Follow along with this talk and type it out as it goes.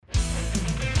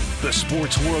The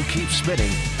sports world keeps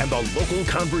spinning and the local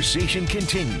conversation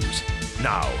continues.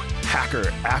 Now,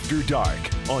 Hacker After Dark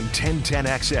on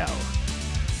 1010XL.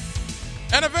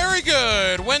 And a very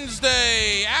good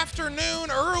Wednesday afternoon,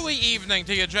 early evening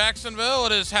to you, Jacksonville.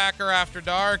 It is Hacker After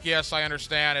Dark. Yes, I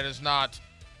understand it is not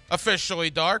officially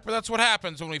dark, but that's what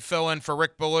happens when we fill in for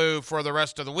Rick Ballou for the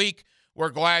rest of the week. We're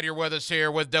glad you're with us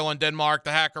here with Dylan Denmark,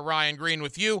 the Hacker Ryan Green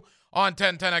with you on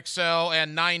 1010XL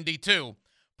and 92.5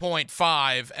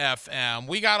 FM.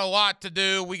 We got a lot to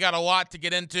do. We got a lot to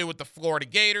get into with the Florida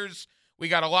Gators. We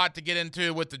got a lot to get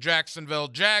into with the Jacksonville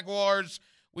Jaguars.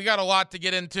 We got a lot to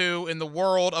get into in the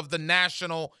world of the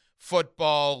National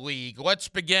Football League. Let's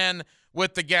begin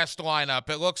with the guest lineup.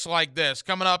 It looks like this.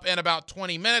 Coming up in about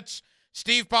 20 minutes,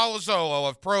 Steve Palazzolo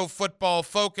of Pro Football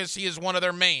Focus. He is one of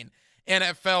their main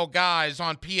NFL guys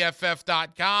on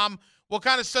PFF.com. We'll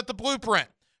kind of set the blueprint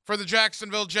for the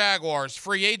Jacksonville Jaguars.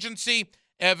 Free agency,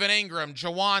 Evan Ingram,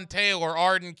 Jawan Taylor,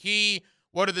 Arden Key.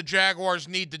 What do the Jaguars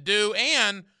need to do?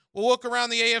 And we'll look around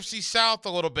the AFC South a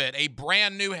little bit. A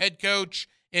brand new head coach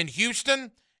in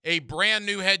Houston, a brand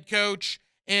new head coach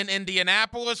in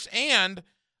Indianapolis, and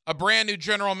a brand new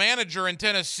general manager in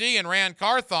Tennessee and Rand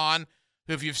Carthon,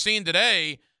 who, if you've seen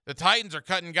today, the Titans are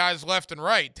cutting guys left and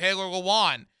right. Taylor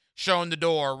Lewan shown the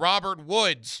door. Robert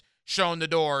Woods shown the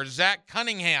door. Zach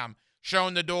Cunningham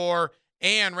shown the door.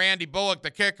 And Randy Bullock,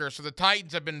 the kicker. So the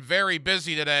Titans have been very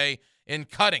busy today in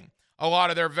cutting a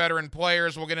lot of their veteran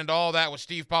players. We'll get into all that with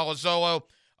Steve Palazzolo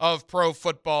of Pro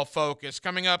Football Focus.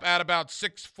 Coming up at about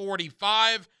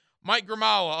 6:45, Mike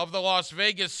Grimala of the Las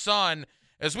Vegas Sun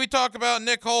as we talk about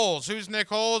Nick Holes. Who's Nick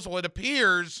Holes? Well, it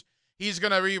appears he's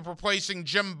going to be replacing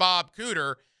Jim Bob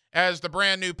Cooter as the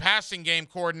brand new passing game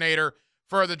coordinator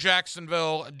for the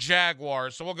Jacksonville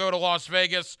Jaguars. So we'll go to Las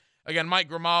Vegas. Again, Mike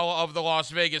Grimala of the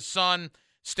Las Vegas Sun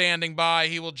standing by.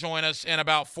 He will join us in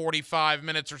about 45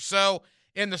 minutes or so.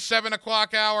 In the 7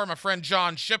 o'clock hour, my friend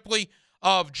John Shipley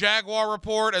of Jaguar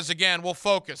Report, as again, we'll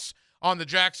focus on the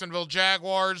Jacksonville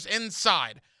Jaguars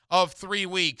inside of 3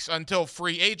 weeks until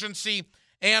free agency.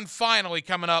 And finally,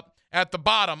 coming up at the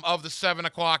bottom of the 7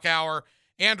 o'clock hour,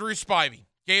 Andrew Spivey,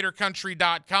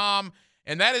 GatorCountry.com.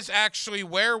 And that is actually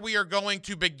where we are going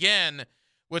to begin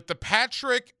with the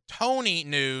Patrick Toney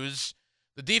news.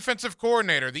 The defensive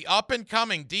coordinator, the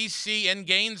up-and-coming DC in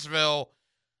Gainesville,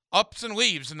 ups and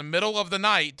leaves in the middle of the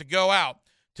night to go out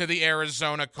to the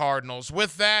Arizona Cardinals.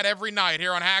 With that, every night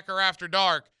here on Hacker After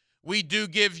Dark, we do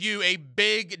give you a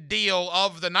big deal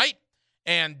of the night.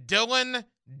 And Dylan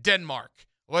Denmark,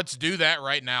 let's do that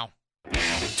right now.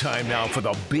 Time now for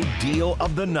the big deal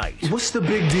of the night. What's the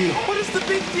big deal? What is the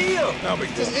big deal? No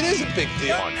big deal. It is a big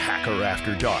deal. On Hacker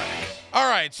After Dark. All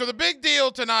right, so the big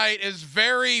deal tonight is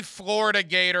very Florida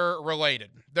Gator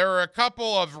related. There are a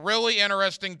couple of really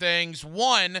interesting things.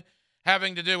 One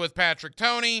having to do with Patrick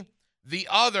Toney, the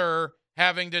other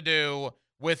having to do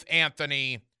with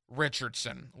Anthony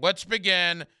Richardson. Let's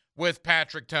begin with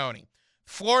Patrick Toney.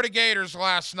 Florida Gators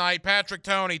last night, Patrick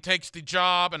Toney takes the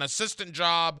job, an assistant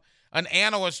job, an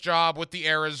analyst job with the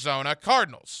Arizona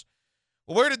Cardinals.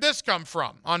 Well, where did this come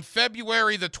from? On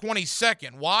February the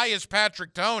 22nd, why is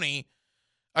Patrick Toney,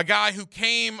 a guy who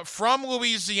came from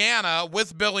Louisiana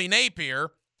with Billy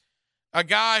Napier, a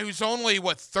guy who's only,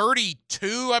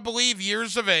 32, I believe,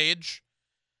 years of age,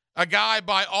 a guy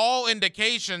by all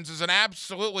indications is an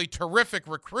absolutely terrific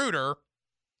recruiter.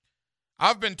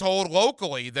 I've been told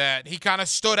locally that he kind of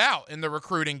stood out in the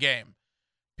recruiting game.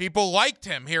 People liked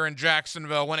him here in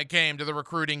Jacksonville when it came to the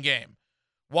recruiting game.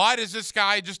 Why does this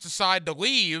guy just decide to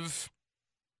leave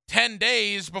 10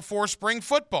 days before spring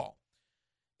football?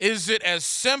 Is it as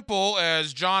simple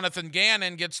as Jonathan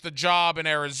Gannon gets the job in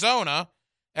Arizona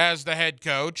as the head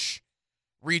coach,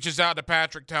 reaches out to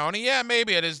Patrick Toney? Yeah,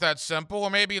 maybe it is that simple, or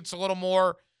maybe it's a little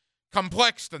more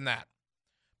complex than that.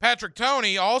 Patrick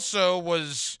Toney also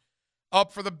was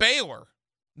up for the Baylor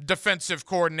defensive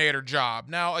coordinator job.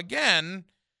 Now, again,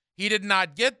 he did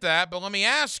not get that, but let me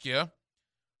ask you,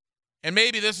 and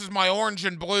maybe this is my orange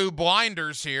and blue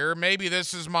blinders here, maybe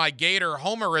this is my Gator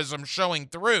homerism showing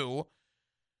through,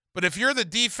 but if you're the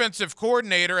defensive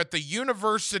coordinator at the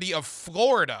University of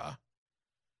Florida,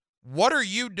 what are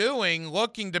you doing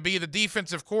looking to be the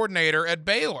defensive coordinator at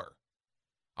Baylor?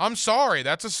 I'm sorry,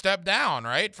 that's a step down,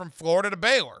 right, from Florida to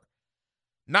Baylor.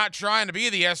 Not trying to be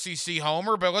the SEC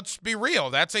homer, but let's be real,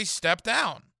 that's a step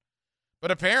down. But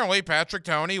apparently Patrick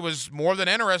Toney was more than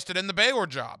interested in the Baylor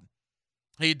job.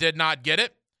 He did not get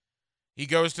it. He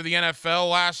goes to the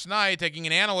NFL last night, taking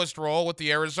an analyst role with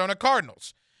the Arizona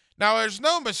Cardinals. Now, there's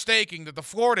no mistaking that the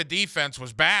Florida defense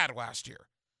was bad last year.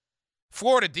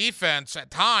 Florida defense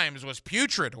at times was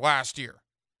putrid last year.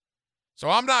 So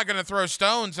I'm not going to throw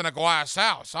stones in a glass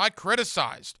house. I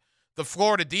criticized the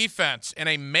Florida defense in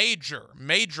a major,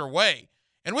 major way.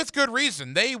 And with good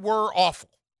reason. They were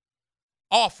awful.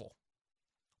 Awful.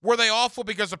 Were they awful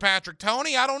because of Patrick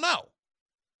Toney? I don't know.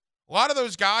 A lot of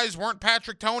those guys weren't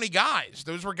Patrick Toney guys.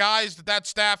 Those were guys that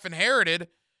staff inherited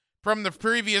from the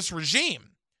previous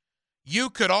regime. You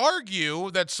could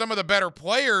argue that some of the better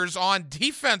players on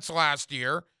defense last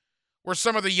year were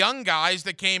some of the young guys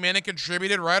that came in and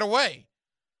contributed right away,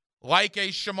 like a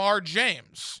Shamar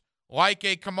James, like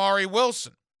a Kamari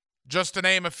Wilson, just to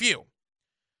name a few.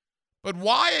 But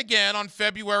why, again, on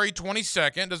February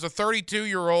 22nd, does a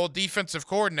 32-year-old defensive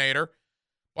coordinator,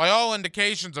 by all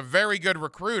indications a very good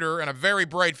recruiter and a very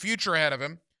bright future ahead of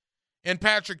him, and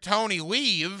Patrick Toney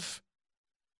leave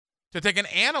to take an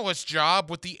analyst job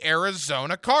with the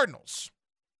Arizona Cardinals?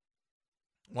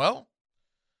 Well,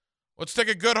 let's take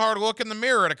a good hard look in the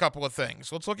mirror at a couple of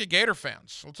things. Let's look at Gator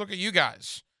fans. Let's look at you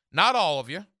guys. Not all of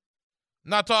you. I'm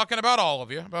not talking about all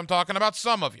of you, but I'm talking about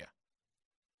some of you.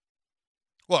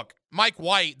 Look, Mike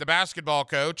White, the basketball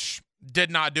coach,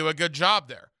 did not do a good job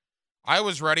there. I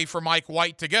was ready for Mike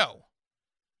White to go.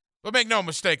 But make no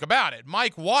mistake about it,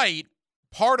 Mike White,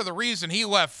 part of the reason he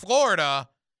left Florida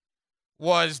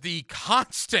was the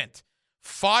constant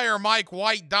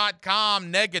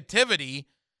FireMikeWhite.com negativity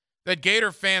that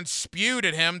Gator fans spewed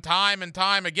at him time and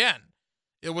time again.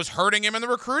 It was hurting him in the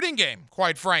recruiting game,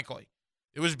 quite frankly.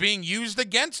 It was being used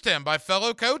against him by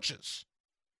fellow coaches.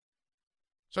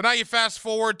 So now you fast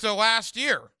forward to last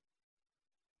year.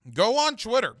 Go on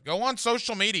Twitter. Go on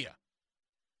social media.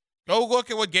 Go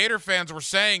look at what Gator fans were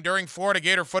saying during Florida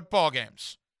Gator football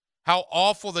games. How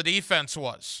awful the defense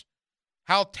was.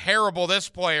 How terrible this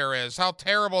player is. How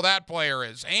terrible that player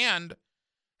is. And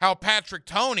how Patrick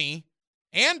Toney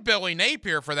and Billy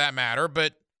Napier, for that matter,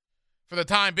 but for the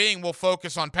time being, we'll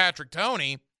focus on Patrick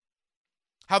Toney,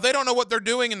 how they don't know what they're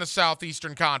doing in the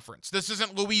Southeastern Conference. This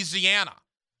isn't Louisiana.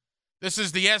 This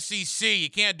is the SEC. You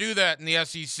can't do that in the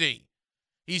SEC.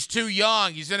 He's too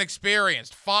young. He's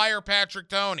inexperienced. Fire Patrick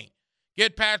Toney.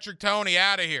 Get Patrick Toney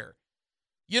out of here.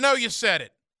 You know you said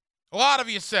it. A lot of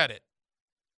you said it.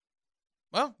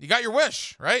 Well, you got your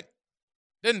wish, right?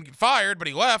 Didn't get fired, but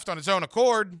he left on his own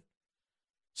accord.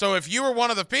 So if you were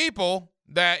one of the people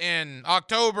that in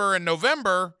October and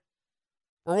November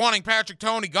were wanting Patrick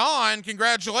Toney gone,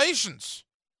 congratulations.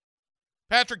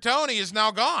 Patrick Toney is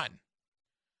now gone.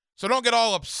 So don't get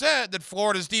all upset that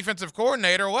Florida's defensive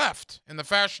coordinator left in the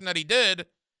fashion that he did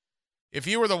if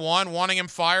you were the one wanting him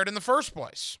fired in the first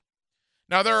place.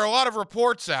 Now, there are a lot of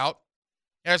reports out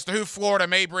as to who Florida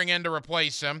may bring in to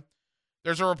replace him.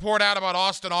 There's a report out about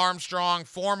Austin Armstrong,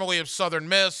 formerly of Southern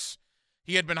Miss.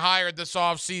 He had been hired this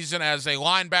offseason as a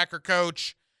linebacker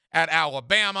coach at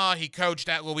Alabama. He coached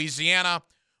at Louisiana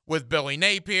with Billy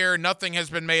Napier. Nothing has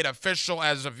been made official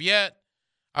as of yet.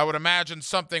 I would imagine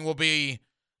something will be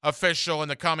official in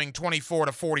the coming 24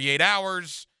 to 48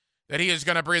 hours that he is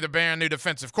going to be the brand new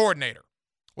defensive coordinator,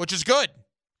 which is good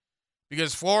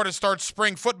because Florida starts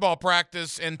spring football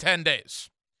practice in 10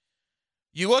 days.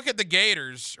 You look at the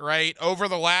Gators, right, over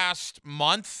the last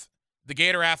month, the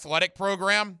Gator athletic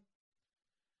program,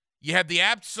 you had the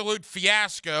absolute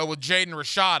fiasco with Jaden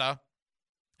Rashada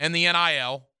and the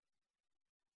NIL.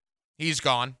 He's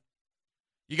gone.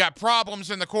 You got problems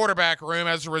in the quarterback room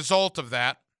as a result of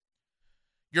that.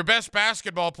 Your best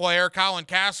basketball player, Colin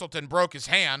Castleton, broke his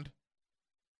hand.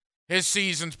 His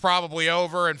season's probably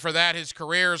over, and for that, his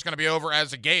career is going to be over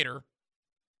as a Gator.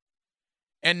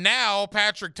 And now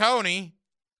Patrick Toney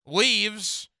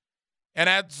leaves, and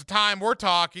at the time we're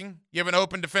talking, you have an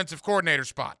open defensive coordinator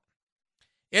spot.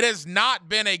 It has not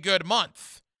been a good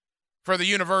month for the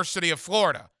University of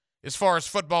Florida as far as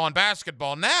football and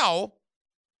basketball. Now,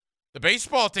 the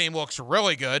baseball team looks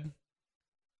really good.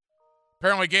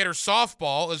 Apparently, Gator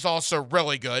softball is also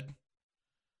really good.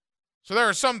 So there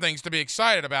are some things to be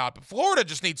excited about, but Florida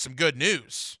just needs some good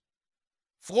news.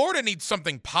 Florida needs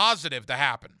something positive to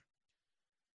happen.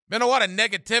 Been a lot of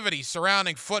negativity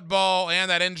surrounding football and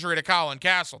that injury to Colin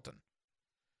Castleton.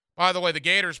 By the way, the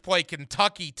Gators play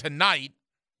Kentucky tonight.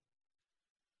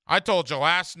 I told you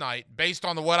last night, based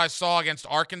on what I saw against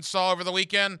Arkansas over the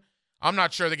weekend, I'm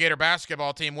not sure the Gator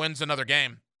basketball team wins another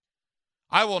game.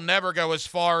 I will never go as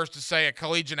far as to say a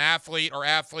collegiate athlete or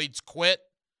athletes quit.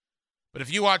 But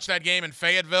if you watch that game in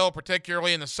Fayetteville,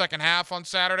 particularly in the second half on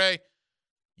Saturday,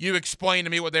 you explain to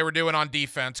me what they were doing on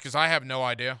defense because I have no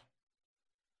idea.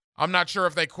 I'm not sure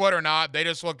if they quit or not. They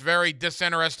just looked very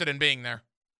disinterested in being there.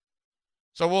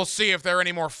 So we'll see if they're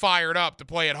any more fired up to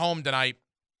play at home tonight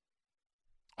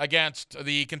against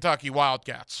the Kentucky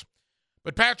Wildcats.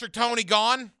 But Patrick Toney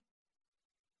gone.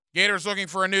 Gators looking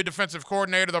for a new defensive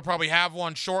coordinator. They'll probably have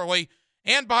one shortly.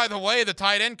 And by the way, the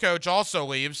tight end coach also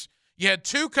leaves. You had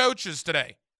 2 coaches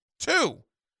today. 2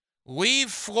 leave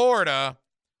Florida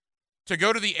to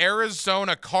go to the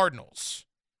Arizona Cardinals.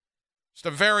 Just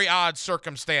a very odd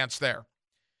circumstance there.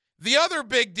 The other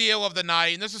big deal of the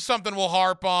night, and this is something we'll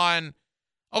harp on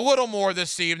a little more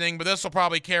this evening, but this will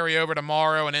probably carry over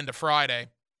tomorrow and into Friday.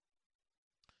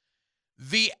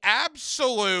 The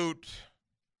absolute,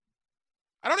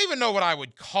 I don't even know what I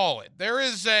would call it. There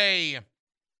is a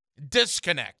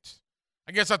disconnect.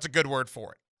 I guess that's a good word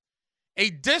for it.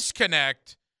 A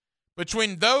disconnect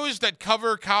between those that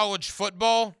cover college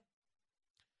football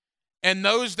and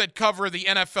those that cover the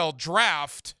NFL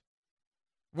draft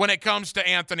when it comes to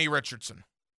Anthony Richardson.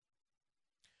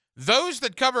 Those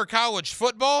that cover college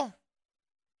football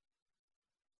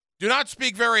do not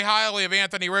speak very highly of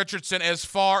Anthony Richardson as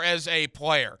far as a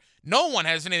player. No one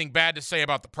has anything bad to say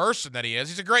about the person that he is.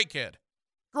 He's a great kid.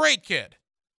 Great kid.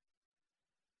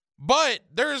 But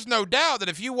there is no doubt that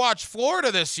if you watch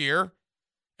Florida this year,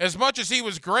 as much as he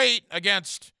was great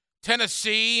against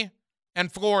Tennessee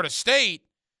and Florida State,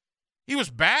 he was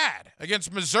bad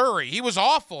against Missouri. He was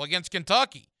awful against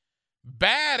Kentucky.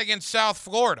 Bad against South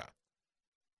Florida.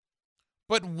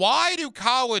 But why do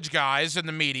college guys in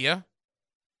the media,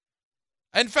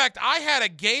 in fact, I had a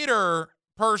Gator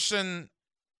person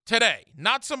today,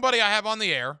 not somebody I have on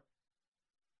the air,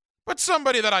 but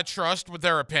somebody that I trust with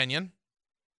their opinion.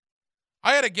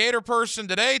 I had a Gator person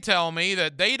today tell me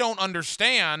that they don't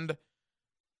understand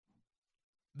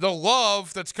the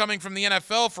love that's coming from the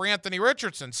NFL for Anthony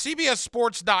Richardson.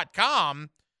 CBSSports.com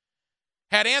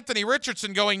had Anthony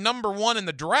Richardson going number 1 in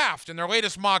the draft in their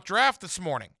latest mock draft this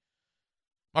morning.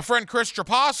 My friend Chris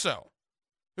Trapasso,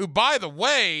 who, by the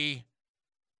way,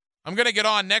 I'm going to get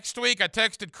on next week. I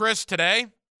texted Chris today.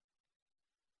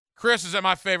 Chris is at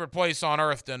my favorite place on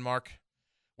earth, Denmark.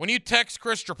 When you text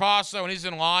Chris Trapasso and he's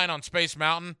in line on Space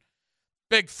Mountain,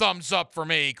 big thumbs up for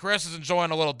me. Chris is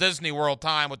enjoying a little Disney World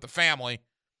time with the family.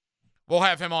 We'll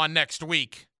have him on next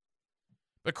week.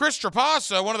 But Chris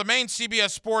Trapasso, one of the main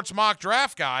CBS Sports mock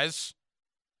draft guys,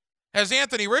 has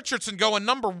Anthony Richardson going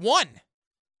number 1.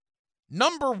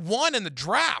 Number 1 in the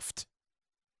draft.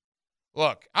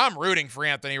 Look, I'm rooting for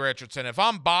Anthony Richardson. If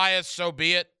I'm biased, so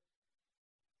be it.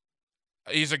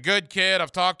 He's a good kid.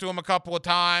 I've talked to him a couple of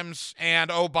times.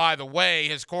 And, oh, by the way,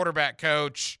 his quarterback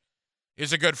coach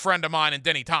is a good friend of mine in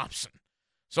Denny Thompson.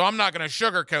 So I'm not going to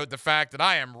sugarcoat the fact that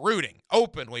I am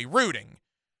openly rooting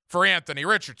for Anthony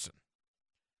Richardson.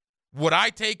 Would I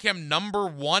take him number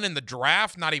 1 in the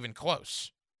draft? Not even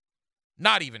close.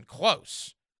 Not even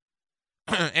close.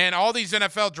 And all these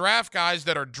NFL draft guys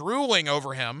that are drooling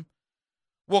over him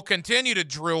will continue to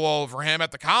drool over him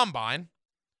at the combine.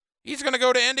 He's going to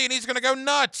go to Indy and he's going to go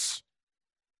nuts.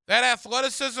 That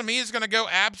athleticism, he's going to go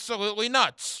absolutely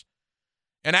nuts.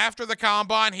 And after the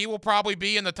combine, he will probably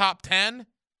be in the top 10,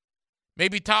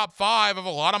 maybe top 5 of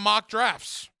a lot of mock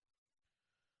drafts.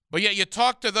 But yet you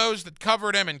talk to those that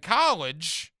covered him in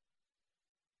college,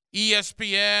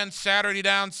 ESPN, Saturday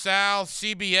Down South,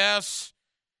 CBS,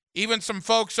 even some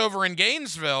folks over in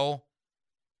Gainesville,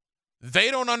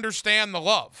 they don't understand the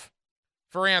love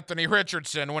for Anthony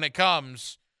Richardson when it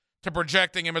comes to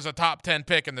projecting him as a top 10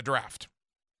 pick in the draft.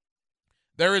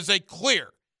 There is a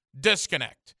clear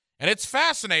disconnect. And it's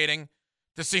fascinating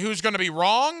to see who's going to be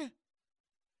wrong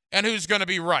and who's going to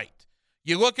be right.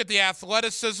 You look at the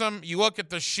athleticism, you look at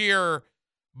the sheer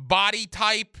body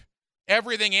type,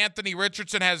 everything Anthony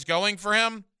Richardson has going for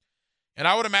him, and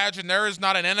I would imagine there is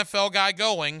not an NFL guy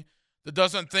going that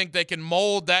doesn't think they can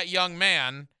mold that young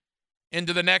man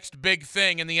into the next big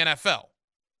thing in the NFL.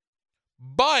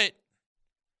 But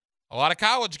a lot of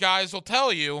college guys will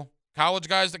tell you, college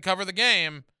guys that cover the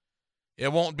game,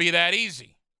 it won't be that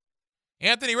easy.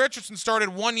 Anthony Richardson started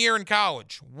 1 year in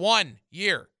college. 1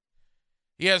 year.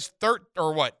 He has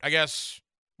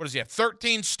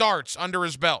 13 starts under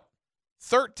his belt.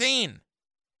 13.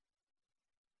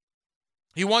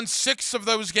 He won 6 of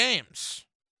those games.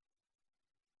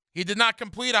 He did not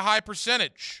complete a high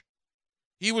percentage.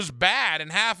 He was bad in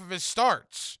half of his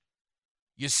starts.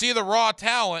 You see the raw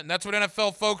talent, and that's what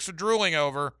NFL folks are drooling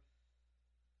over.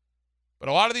 But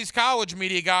a lot of these college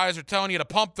media guys are telling you to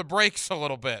pump the brakes a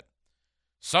little bit.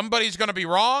 Somebody's going to be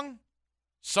wrong.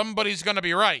 Somebody's going to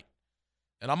be right.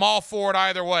 And I'm all for it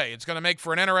either way. It's going to make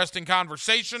for an interesting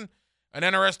conversation, an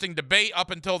interesting debate up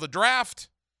until the draft.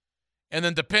 And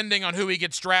then depending on who he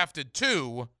gets drafted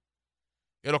to,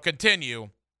 it'll continue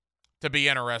to be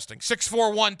interesting.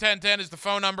 641-1010 is the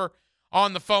phone number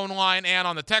on the phone line and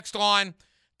on the text line,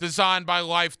 designed by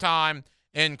Lifetime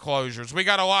Enclosures. We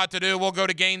got a lot to do. We'll go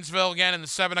to Gainesville again in the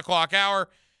 7 o'clock hour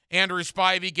Andrew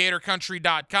Spivey,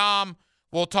 GatorCountry.com.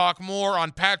 We'll talk more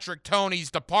on Patrick Toney's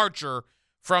departure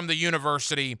from the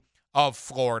University of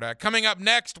Florida. Coming up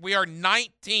next, we are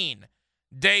 19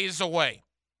 days away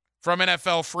from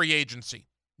NFL free agency.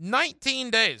 19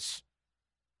 days.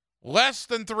 Less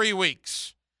than 3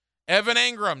 weeks. Evan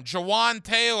Engram, Jawan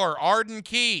Taylor, Arden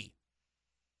Key.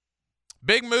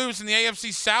 Big moves in the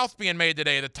AFC South being made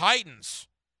today. The Titans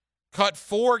cut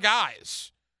 4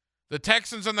 guys. The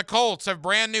Texans and the Colts have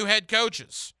brand new head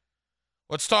coaches.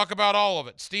 Let's talk about all of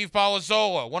it. Steve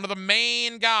Palazzolo, one of the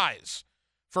main guys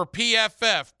for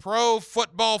PFF, Pro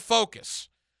Football Focus.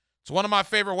 It's one of my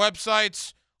favorite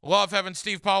websites. Love having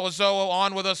Steve Palazzolo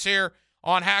on with us here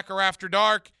on Hacker After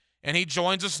Dark, and he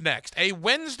joins us next. A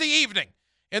Wednesday evening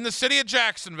in the city of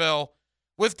Jacksonville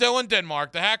with Dylan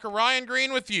Denmark. The Hacker Ryan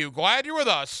Green with you. Glad you're with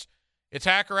us. It's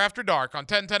Hacker After Dark on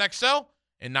 1010XL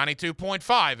and 92.5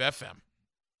 FM.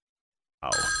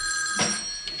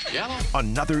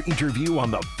 Another interview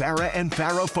on the Farah and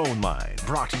Farah phone line,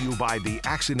 brought to you by the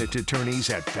accident attorneys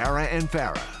at Farah and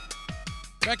Farah.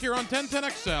 Back here on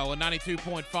 1010XL and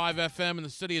 92.5 FM in the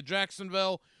city of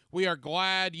Jacksonville. We are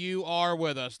glad you are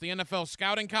with us. The NFL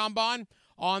Scouting Combine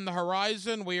on the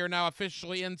horizon. We are now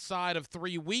officially inside of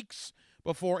 3 weeks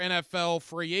before NFL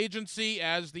free agency,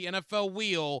 as the NFL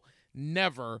wheel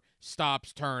never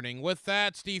stops turning. With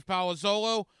that, Steve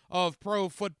Palazzolo of Pro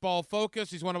Football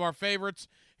Focus. He's one of our favorites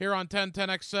here on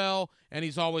 1010XL, and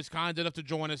he's always kind enough to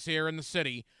join us here in the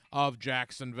city of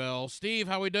Jacksonville. Steve,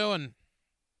 how we doing?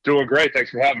 Doing great.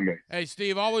 Thanks for having me. Hey,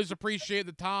 Steve, always appreciate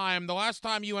the time. The last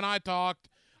time you and I talked,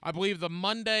 I believe the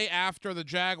Monday after the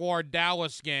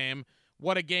Jaguar-Dallas game,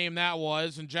 what a game that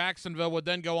was, and Jacksonville would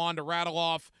then go on to rattle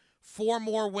off 4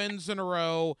 more wins in a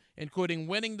row, including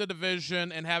winning the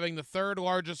division and having the 3rd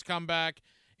largest comeback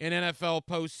in NFL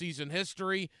postseason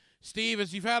history. Steve,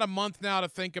 as you've had a month now to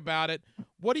think about it,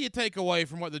 what do you take away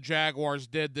from what the Jaguars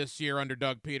did this year under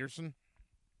Doug Peterson?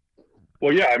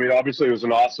 Well, yeah, I mean, obviously it was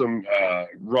an awesome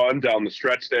run down the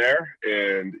stretch there.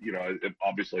 And, you know, it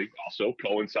obviously also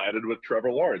coincided with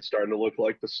Trevor Lawrence starting to look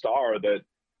like the star that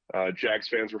Jags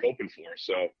fans were hoping for.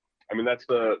 So, I mean, that's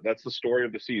the story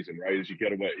of the season, right? Is you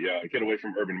get away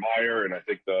from Urban Meyer. And I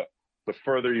think the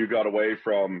further you got away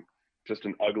from just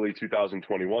an ugly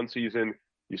 2021 season,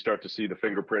 you start to see the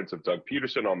fingerprints of Doug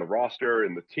Peterson on the roster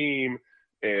and the team,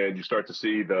 and you start to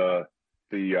see the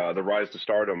rise to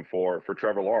stardom for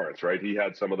Trevor Lawrence, right? He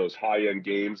had some of those high-end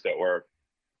games that were,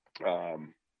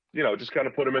 just kind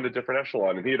of put him in a different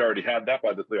echelon, and he had already had that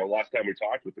by the last time we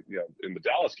talked with in the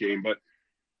Dallas game, but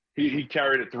he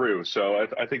carried it through. So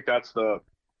I think that's the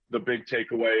big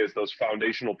takeaway, is those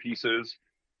foundational pieces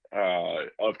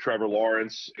of Trevor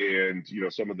Lawrence, and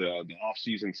some of the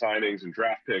offseason signings and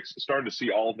draft picks, starting to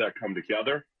see all of that come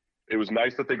together. It was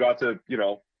nice that they got to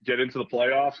get into the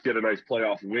playoffs, get a nice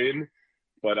playoff win,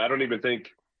 but I don't even think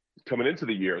coming into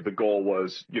the year the goal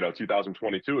was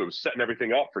 2022. It was setting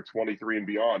everything up for 23 and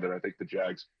beyond, and I think the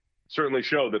Jags certainly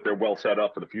show that they're well set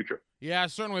up for the future. Yeah, I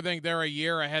certainly think they're a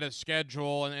year ahead of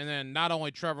schedule, and then not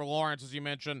only Trevor Lawrence, as you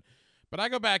mentioned, but I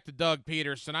go back to Doug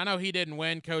Peterson. I know he didn't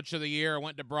win Coach of the Year. It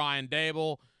went to Brian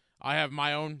Daboll. I have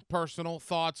my own personal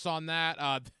thoughts on that.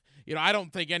 I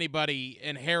don't think anybody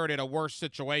inherited a worse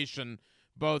situation,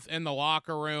 both in the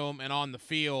locker room and on the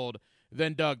field,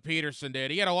 than Doug Peterson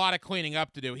did. He had a lot of cleaning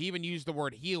up to do. He even used the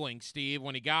word healing, Steve,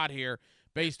 when he got here,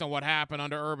 based on what happened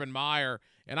under Urban Meyer.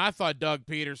 And I thought Doug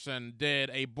Peterson did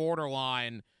a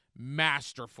borderline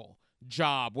masterful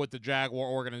job with the Jaguar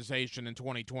organization in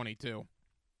 2022.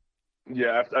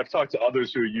 Yeah, I've talked to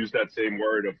others who use that same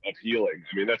word of healing.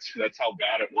 I mean, that's how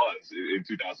bad it was in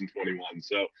 2021.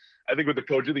 So I think with the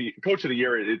coach of the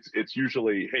year, it's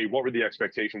usually, hey, what were the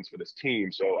expectations for this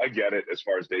team? So I get it as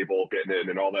far as Daboll getting in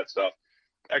and all that stuff.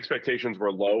 Expectations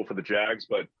were low for the Jags,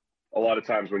 but a lot of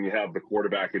times when you have the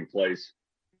quarterback in place,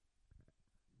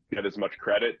 you get as much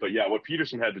credit. But yeah, what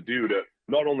Peterson had to do to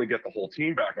not only get the whole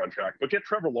team back on track, but get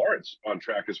Trevor Lawrence on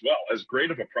track as well. As great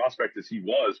of a prospect as he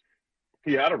was,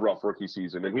 he had a rough rookie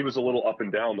season, and he was a little up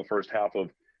and down the first half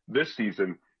of this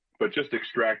season, but just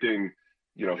extracting,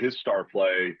 his star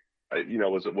play,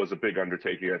 was a big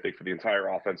undertaking, I think, for the entire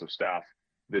offensive staff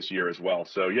this year as well.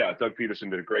 So yeah, Doug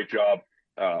Peterson did a great job,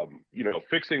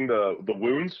 fixing the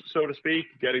wounds, so to speak,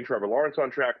 getting Trevor Lawrence on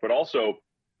track, but also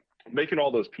making all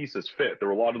those pieces fit. There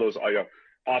were a lot of those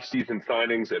off-season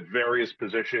signings at various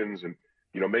positions, and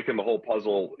making the whole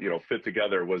puzzle, fit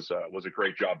together was a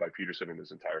great job by Peterson and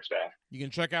his entire staff. You can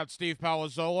check out Steve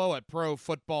Palazzolo at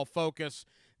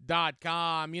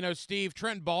ProFootballFocus.com. Steve,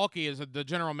 Trent Baalke is the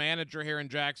general manager here in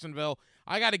Jacksonville.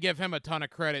 I got to give him a ton of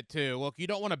credit, too. Look, you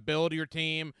don't want to build your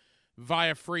team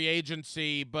via free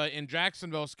agency, but in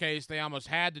Jacksonville's case, they almost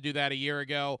had to do that a year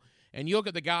ago. And you look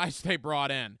at the guys they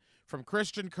brought in, from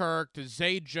Christian Kirk to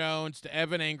Zay Jones to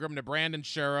Evan Ingram to Brandon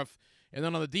Sheriff, and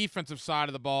then on the defensive side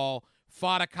of the ball,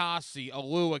 Fatukasi,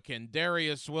 Oluwakin,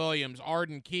 Darius Williams,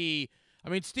 Arden Key. I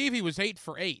mean, Steve, he was 8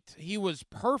 for 8. He was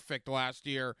perfect last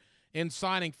year in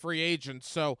signing free agents.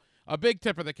 So a big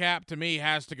tip of the cap to me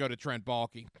has to go to Trent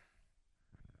Baalke.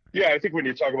 Yeah, I think when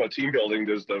you talk about team building,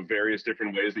 there's the various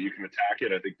different ways that you can attack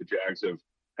it. I think the Jags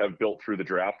have built through the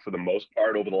draft for the most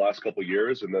part over the last couple of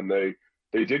years, and then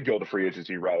they did go the free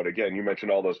agency route. Again, you mentioned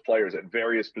all those players at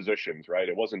various positions, right?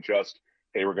 It wasn't just,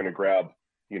 hey, we're going to grab,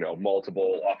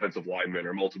 multiple offensive linemen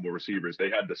or multiple receivers. They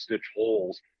had to stitch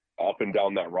holes up and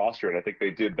down that roster, and I think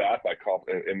they did that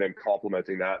and then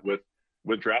complementing that with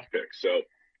draft picks. So,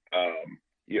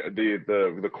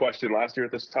 the question last year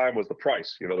at this time was the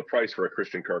price. The price for a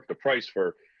Christian Kirk, the price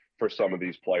for some of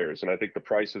these players, and I think the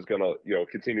price is going to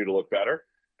continue to look better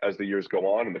as the years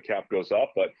go on and the cap goes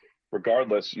up. But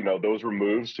regardless, those were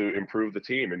moves to improve the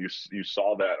team, and you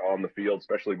saw that on the field,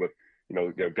 especially with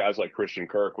guys like Christian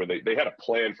Kirk, where they had a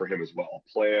plan for him as well,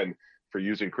 a plan for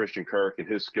using Christian Kirk and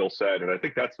his skill set. And I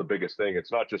think that's the biggest thing.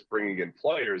 It's not just bringing in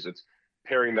players, it's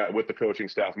pairing that with the coaching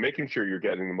staff, making sure you're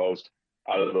getting the most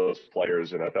out of those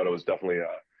players. And I thought it was definitely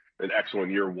an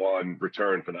excellent year one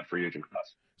return for that free agent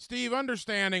class. Steve,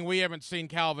 understanding we haven't seen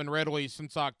Calvin Ridley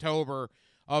since October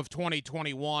of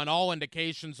 2021. All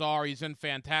indications are he's in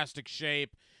fantastic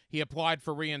shape. He applied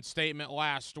for reinstatement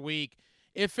last week.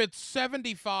 If it's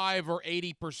 75 or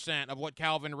 80% of what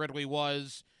Calvin Ridley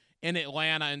was in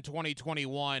Atlanta in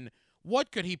 2021,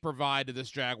 what could he provide to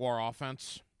this Jaguar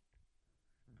offense?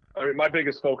 I mean, my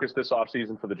biggest focus this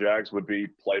offseason for the Jags would be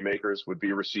playmakers, would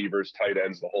be receivers, tight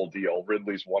ends, the whole deal.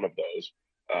 Ridley's one of those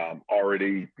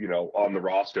already, on the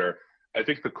roster. I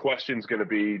think the question's going to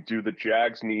be, do the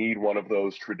Jags need one of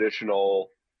those traditional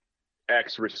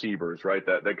X receivers, right?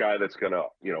 That guy that's going to,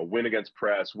 win against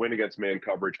press, win against man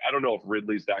coverage. I don't know if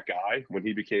Ridley's that guy. When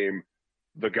he became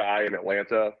the guy in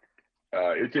Atlanta,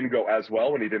 it didn't go as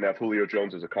well when he didn't have Julio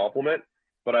Jones as a complement.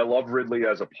 But I love Ridley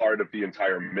as a part of the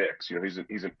entire mix.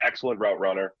 He's an excellent route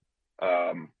runner.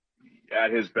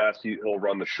 At his best, he'll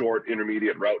run the short,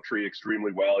 intermediate route tree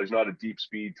extremely well. He's not a deep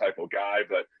speed type of guy,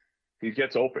 but he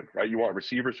gets open, right? You want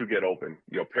receivers who get open.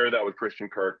 Pair that with Christian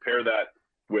Kirk. Pair that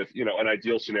with, an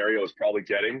ideal scenario is probably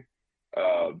getting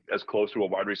as close to a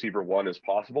wide receiver one as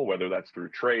possible, whether that's through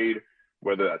trade,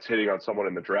 whether that's hitting on someone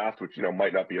in the draft, which,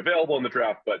 might not be available in the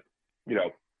draft, but,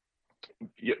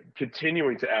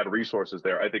 continuing to add resources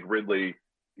there. I think Ridley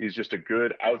is just a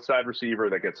good outside receiver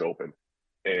that gets open.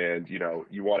 And,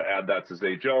 you want to add that to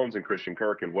Zay Jones and Christian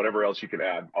Kirk and whatever else you can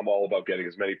add. I'm all about getting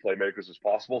as many playmakers as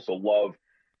possible. So love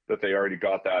that they already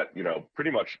got that, pretty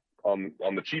much on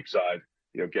the cheap side,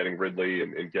 getting Ridley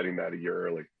and getting that a year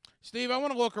early. Steve, I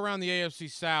want to look around the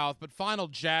AFC South, but final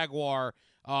Jaguar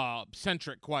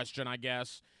centric question, I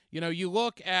guess. You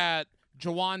look at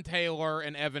Jawaan Taylor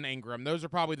and Evan Ingram. Those are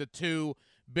probably the two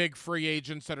big free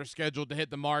agents that are scheduled to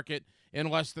hit the market in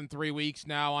less than 3 weeks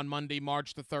now on Monday,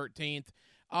 March the 13th.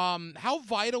 How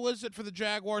vital is it for the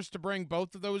Jaguars to bring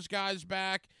both of those guys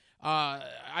back?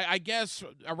 I guess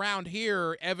around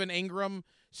here, Evan Ingram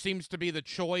seems to be the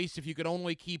choice if you could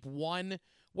only keep one.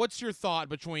 What's your thought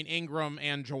between Ingram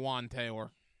and Jawaan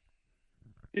Taylor?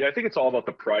 Yeah, I think it's all about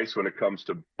the price when it comes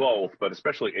to both, but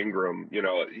especially Ingram.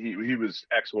 He was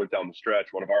excellent down the stretch,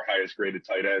 one of our highest graded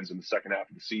tight ends in the second half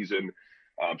of the season.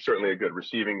 Certainly a good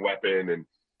receiving weapon, and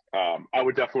I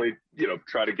would definitely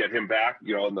try to get him back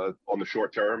on the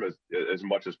short term as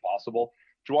much as possible.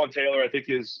 Jawaan Taylor, I think,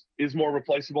 is more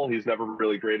replaceable. He's never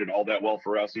really graded all that well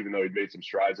for us, even though he'd made some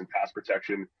strides in pass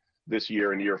protection this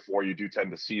year. In year 4, you do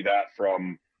tend to see that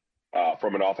from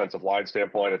an offensive line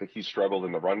standpoint. I think he struggled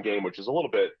in the run game, which is a little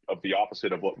bit of the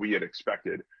opposite of what we had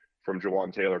expected from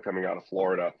Jawaan Taylor coming out of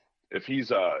Florida. If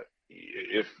he's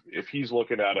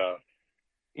looking at a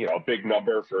big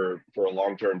number for a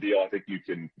long-term deal, I think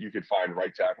you could find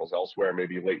right tackles elsewhere,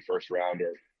 maybe late first round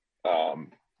or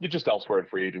just elsewhere in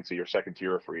free agency or second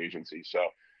tier of free agency. So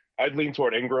I'd lean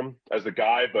toward Ingram as the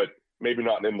guy, but maybe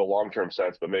not in the long-term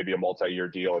sense, but maybe a multi-year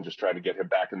deal and just trying to get him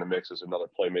back in the mix as another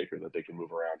playmaker that they can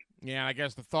move around. Yeah, I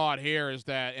guess the thought here is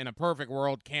that in a perfect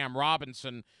world, Cam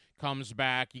Robinson comes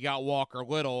back. You got Walker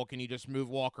Little. Can you just move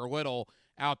Walker Little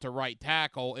out to right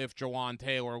tackle if Jawaan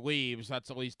Taylor leaves? That's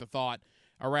at least the thought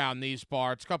around these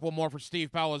parts. A couple more for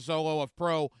Steve Palazzolo of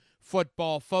Pro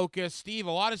Football Focus. Steve,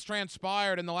 a lot has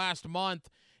transpired in the last month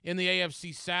in the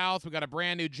AFC South. We got a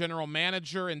brand new general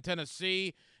manager in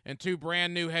Tennessee and 2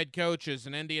 brand new head coaches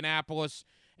in Indianapolis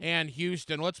and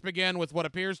Houston. Let's begin with what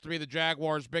appears to be the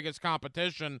Jaguars' biggest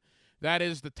competition, That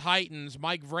is the Titans.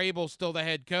 Mike Vrabel still the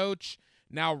head coach.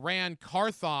 Now Ran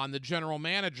Carthon, the general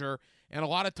manager, and a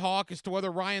lot of talk as to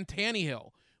whether Ryan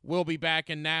Tannehill will be back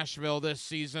in Nashville this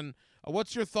season.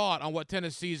 What's your thought on what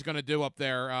Tennessee's going to do up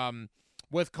there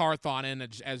with Carthon in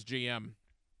as GM?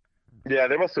 Yeah,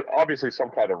 there must have obviously some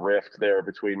kind of rift there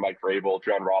between Mike Vrabel,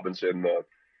 John Robinson,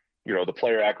 the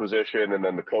player acquisition, and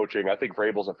then the coaching. I think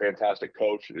Vrabel's a fantastic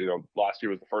coach. Last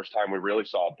year was the first time we really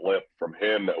saw a blip from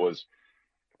him that was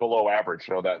below average.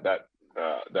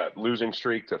 That losing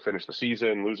streak to finish the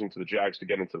season, losing to the Jags to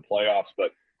get into the playoffs.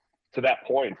 But to that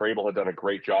point, Vrabel had done a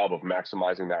great job of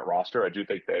maximizing that roster. I do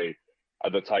think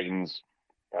the Titans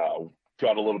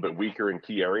got a little bit weaker in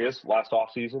key areas last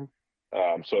offseason.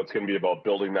 So it's going to be about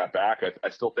building that back. I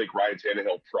still think Ryan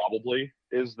Tannehill probably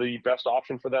is the best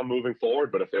option for them moving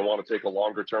forward. But if they want to take a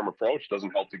longer-term approach, it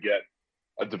doesn't help to get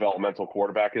a developmental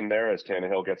quarterback in there as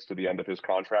Tannehill gets to the end of his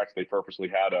contract. They purposely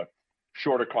had a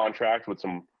shorter contract with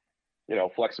some,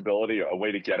 flexibility, a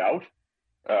way to get out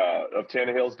of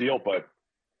Tannehill's deal. But,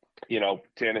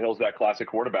 Tannehill's that classic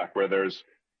quarterback where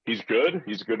he's good.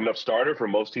 He's a good enough starter for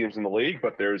most teams in the league,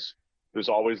 but there's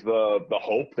always the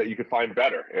hope that you could find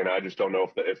better. And I just don't know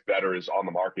if better is on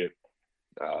the market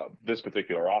this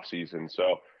particular offseason.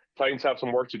 So Titans have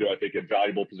some work to do, I think, at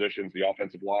valuable positions, the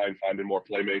offensive line, finding more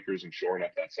playmakers and shoring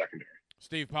up that secondary.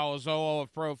 Steve Palazzolo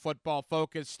of Pro Football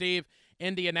Focus. Steve,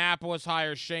 Indianapolis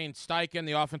hires Shane Steichen,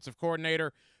 the offensive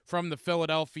coordinator from the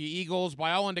Philadelphia Eagles.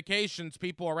 By all indications,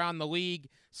 people around the league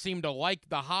seem to like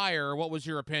the hire. What was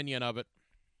your opinion of it?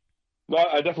 No,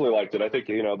 I definitely liked it. I think,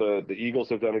 the Eagles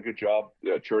have done a good job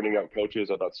churning out coaches.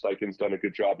 I thought Steichen's done a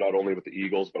good job, not only with the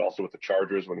Eagles, but also with the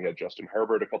Chargers when he had Justin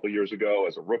Herbert a couple of years ago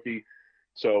as a rookie.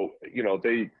 So,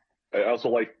 I also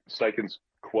like Steichen's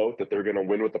quote that they're going to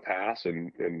win with the pass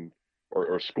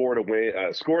or score to win,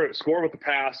 score with the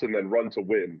pass and then run to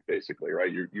win, basically,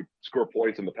 right? You score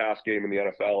points in the pass game in the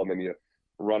NFL and then you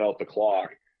run out the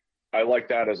clock. I like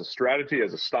that as a strategy,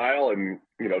 as a style. And,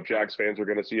 Jags fans are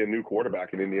going to see a new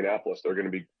quarterback in Indianapolis. They're going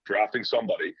to be drafting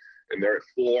somebody, and they're at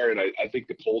 4. And I think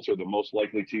the Colts are the most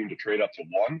likely team to trade up to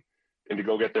 1 and to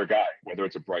go get their guy, whether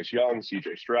it's a Bryce Young,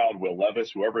 C.J. Stroud, Will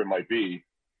Levis, whoever it might be.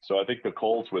 So I think the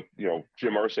Colts with,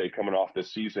 Jim Irsay coming off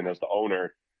this season as the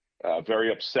owner,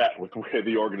 very upset with where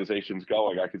the organization's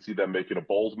going. I could see them making a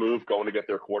bold move, going to get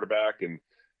their quarterback and,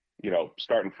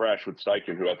 starting fresh with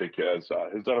Steichen, who I think has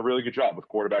done a really good job with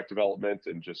quarterback development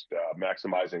and just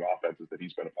maximizing offenses that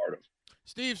he's been a part of.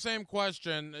 Steve, same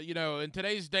question. In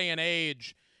today's day and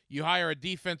age, you hire a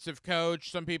defensive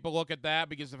coach. Some people look at that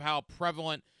because of how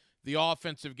prevalent the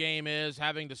offensive game is,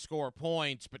 having to score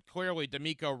points. But clearly,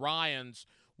 DeMeco Ryans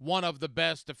one of the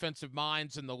best defensive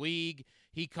minds in the league.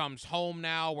 He comes home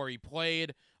now where he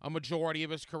played a majority of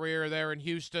his career there in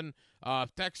Houston.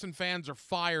 Texan fans are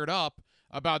fired up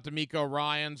about DeMeco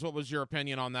Ryans. What was your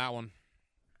opinion on that one?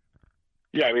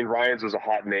 Yeah, I mean, Ryans was a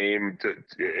hot name,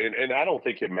 and I don't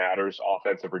think it matters,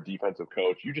 offensive or defensive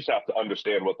coach. You just have to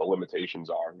understand what the limitations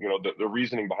are. The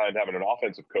reasoning behind having an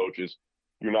offensive coach is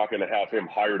you're not going to have him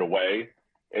hired away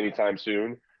anytime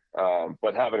soon.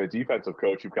 But having a defensive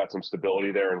coach, you've got some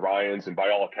stability there in Ryans, and by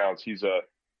all accounts, he's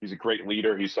a great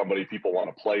leader. He's somebody people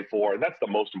want to play for, and that's the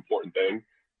most important thing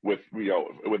with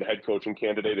a head coaching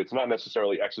candidate. It's not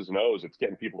necessarily X's and O's. It's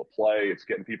getting people to play. It's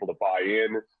getting people to buy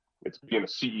in. It's being a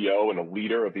CEO and a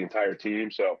leader of the entire team.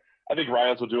 So I think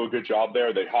Ryans will do a good job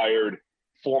there. They hired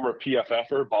former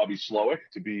PFFer Bobby Slowick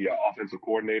to be offensive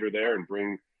coordinator there and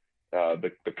bring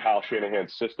the Kyle Shanahan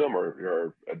system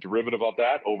or a derivative of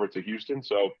that over to Houston.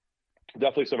 So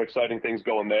definitely some exciting things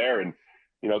going there. And,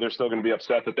 they're still going to be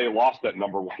upset that they lost that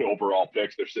number 1 overall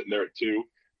picks. They're sitting there at 2.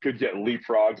 Could get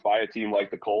leapfrogged by a team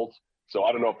like the Colts. So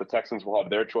I don't know if the Texans will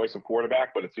have their choice of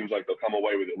quarterback, but it seems like they'll come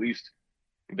away with at least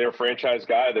their franchise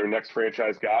guy, their next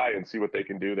franchise guy, and see what they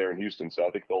can do there in Houston. So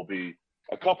I think there'll be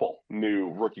a couple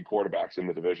new rookie quarterbacks in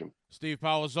the division. Steve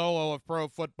Palazzolo of Pro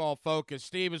Football Focus.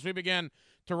 Steve, as we begin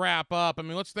to wrap up,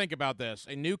 let's think about this.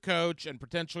 A new coach and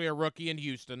potentially a rookie in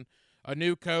Houston, a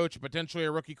new coach, potentially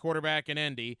a rookie quarterback in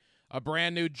Indy, a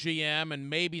brand new GM, and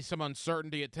maybe some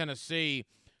uncertainty at Tennessee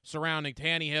surrounding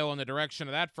Tannehill and the direction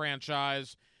of that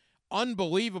franchise.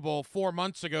 Unbelievable 4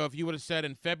 months ago if you would have said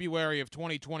in February of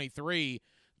 2023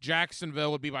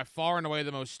 Jacksonville would be by far and away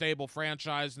the most stable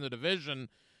franchise in the division,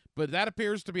 but that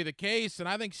appears to be the case, and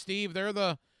I think, Steve, they're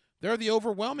the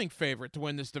overwhelming favorite to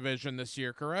win this division this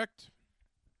year, correct?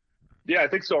 Yeah, I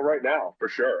think so right now, for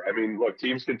sure. I mean, look,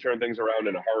 teams can turn things around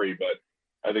in a hurry, but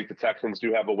I think the Texans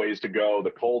do have a ways to go.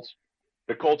 The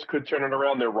Colts could turn it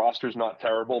around. Their roster's not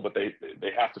terrible, but they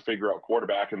have to figure out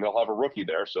quarterback, and they'll have a rookie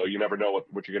there, so you never know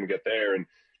what you're going to get there. And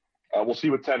We'll see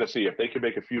with Tennessee. If they can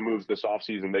make a few moves this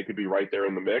offseason, they could be right there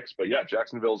in the mix. But yeah,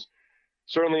 Jacksonville's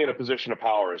certainly in a position of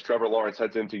power as Trevor Lawrence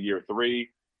heads into year 3,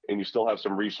 and you still have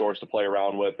some resource to play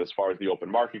around with as far as the open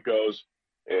market goes,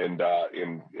 and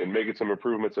making some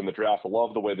improvements in the draft. I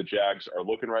love the way the Jags are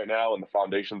looking right now and the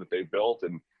foundation that they've built.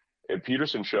 And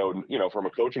Peterson showed, from a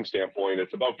coaching standpoint,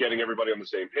 it's about getting everybody on the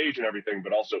same page and everything,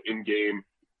 but also in game.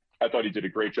 I thought he did a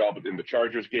great job in the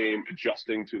Chargers game,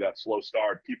 adjusting to that slow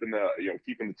start, keeping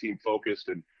the team focused,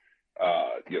 and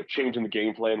changing the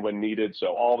game plan when needed. So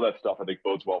all of that stuff, I think,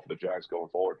 bodes well for the Jags going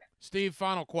forward. Steve,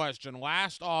 final question.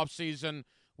 Last offseason,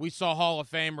 we saw Hall of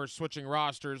Famers switching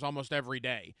rosters almost every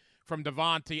day, from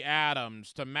Devontae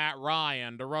Adams to Matt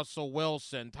Ryan to Russell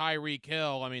Wilson, Tyreek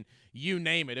Hill. I mean, you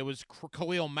name it. It was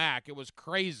Khalil Mack. It was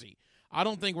crazy. I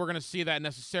don't think we're going to see that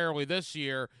necessarily this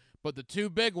year, but the two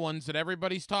big ones that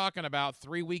everybody's talking about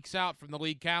 3 weeks out from the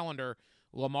league calendar,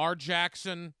 Lamar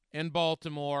Jackson in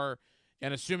Baltimore,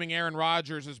 and assuming Aaron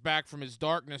Rodgers is back from his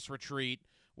darkness retreat,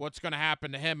 what's going to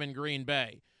happen to him in Green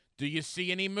Bay? Do you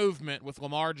see any movement with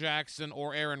Lamar Jackson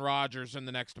or Aaron Rodgers in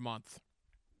the next month?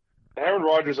 Aaron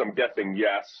Rodgers, I'm guessing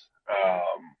yes.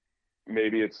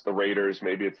 Maybe it's the Raiders,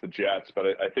 maybe it's the Jets, but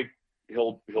I think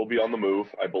he'll be on the move,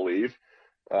 I believe.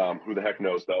 Who the heck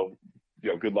knows, though?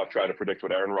 Good luck trying to predict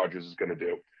what Aaron Rodgers is going to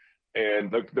do.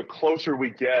 And the closer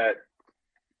we get,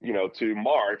 to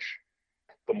March,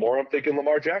 the more I'm thinking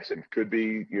Lamar Jackson could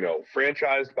be,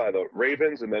 franchised by the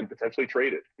Ravens and then potentially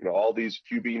traded. All these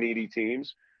QB needy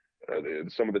teams,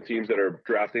 some of the teams that are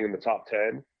drafting in the top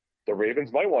 10, the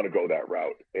Ravens might want to go that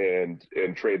route and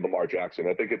trade Lamar Jackson.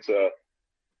 I think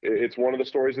it's one of the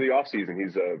stories of the offseason.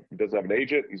 He doesn't have an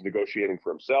agent. He's negotiating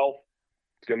for himself.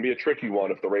 It's going to be a tricky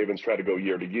one if the Ravens try to go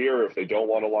year to year, if they don't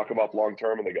want to lock him up long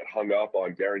term and they get hung up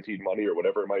on guaranteed money or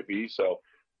whatever it might be. So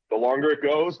the longer it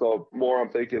goes, the more I'm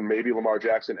thinking maybe Lamar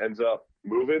Jackson ends up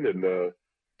moving, and the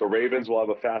Ravens will have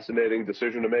a fascinating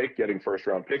decision to make, getting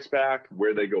first-round picks back,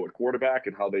 where they go at quarterback,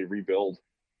 and how they rebuild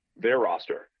their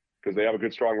roster, because they have a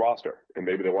good, strong roster, and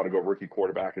maybe they want to go rookie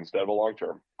quarterback instead of a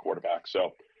long-term quarterback.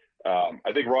 So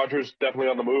I think Rodgers definitely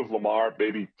on the move. Lamar,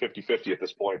 maybe 50-50 at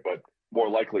this point, but more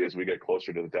likely as we get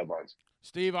closer to the deadlines.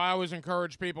 Steve, I always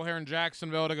encourage people here in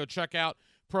Jacksonville to go check out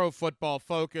Pro Football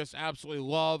Focus. Absolutely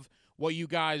love what you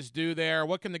guys do there.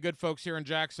 What can the good folks here in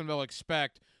Jacksonville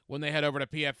expect when they head over to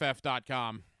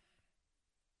PFF.com?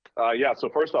 So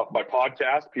first off, my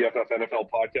podcast, PFF NFL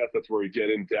Podcast, that's where we get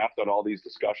in depth on all these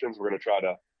discussions. We're going to try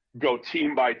to go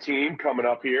team by team coming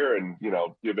up here and,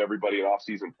 give everybody an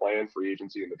off-season plan, free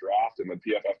agency and the draft, and then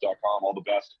PFF.com, all the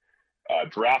best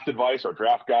draft advice or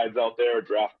draft guides out there,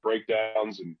 draft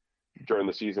breakdowns, and during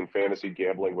the season, fantasy,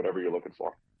 gambling, whatever you're looking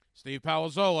for. Steve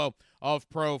Palazzolo of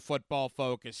Pro Football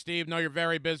Focus. Steve, know you're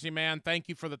very busy, man. Thank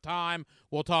you for the time.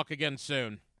 We'll talk again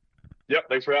soon. Yep,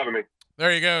 thanks for having me.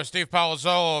 There you go, Steve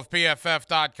Palazzolo of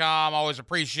PFF.com. Always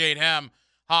appreciate him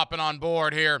hopping on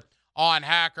board here on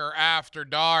Hacker After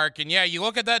Dark. And, yeah, you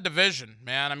look at that division,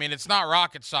 man. I mean, it's not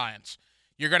rocket science.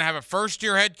 You're going to have a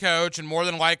first-year head coach and more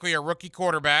than likely a rookie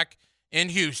quarterback in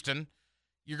Houston.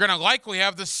 You're going to likely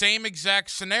have the same exact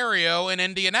scenario in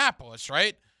Indianapolis,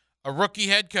 right? A rookie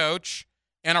head coach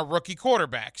and a rookie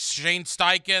quarterback. Shane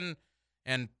Steichen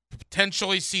and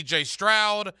potentially C.J.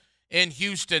 Stroud. In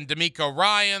Houston, DeMeco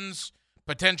Ryans,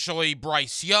 potentially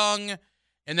Bryce Young.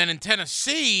 And then in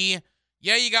Tennessee,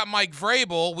 yeah, you got Mike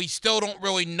Vrabel. We still don't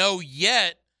really know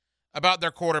yet about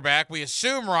their quarterback. We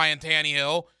assume Ryan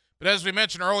Tannehill. But as we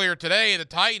mentioned earlier today, the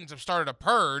Titans have started a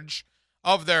purge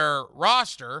of their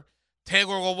roster.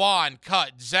 Taylor Lewan,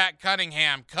 cut. Zach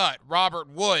Cunningham, cut. Robert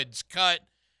Woods, cut.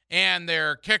 And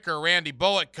their kicker, Randy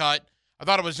Bullock, cut. I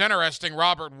thought it was interesting.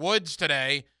 Robert Woods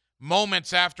today,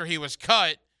 moments after he was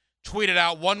cut, tweeted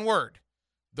out one word.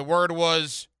 The word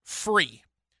was free.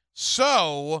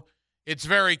 So it's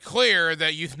very clear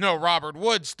that you know Robert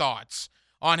Woods' thoughts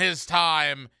on his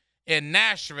time in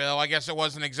Nashville. I guess it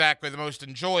wasn't exactly the most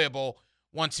enjoyable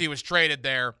once he was traded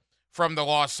there from the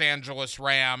Los Angeles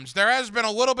Rams. There has been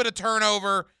a little bit of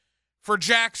turnover for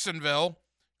Jacksonville.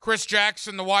 Chris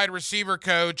Jackson, the wide receiver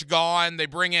coach, gone. They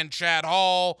bring in Chad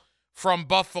Hall from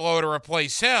Buffalo to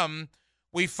replace him.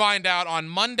 We find out on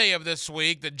Monday of this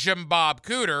week that Jim Bob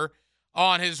Cooter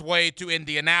on his way to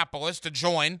Indianapolis to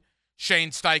join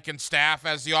Shane Steichen's staff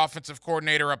as the offensive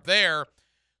coordinator up there.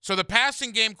 So the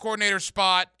passing game coordinator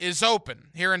spot is open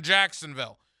here in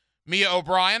Jacksonville. Mia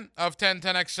O'Brien of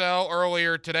 1010XL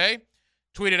earlier today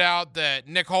tweeted out that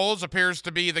Nick Holes appears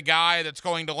to be the guy that's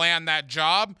going to land that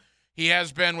job. He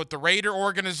has been with the Raider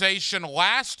organization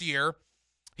last year.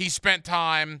 He spent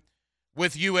time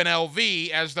with UNLV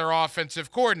as their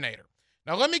offensive coordinator.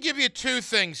 Now, let me give you two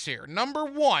things here. Number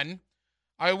one,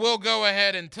 I will go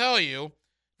ahead and tell you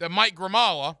that Mike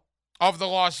Grimala of the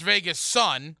Las Vegas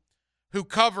Sun, who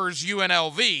covers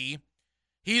UNLV,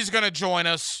 he's going to join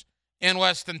us in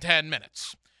less than 10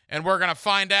 minutes. And we're going to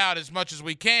find out as much as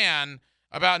we can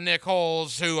about Nick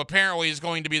Holes, who apparently is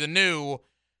going to be the new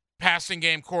passing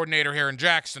game coordinator here in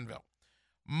Jacksonville.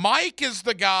 Mike is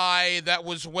the guy that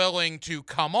was willing to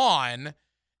come on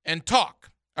and talk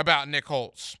about Nick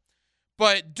Holes.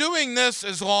 But doing this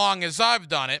as long as I've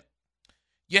done it,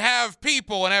 you have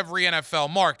people in every NFL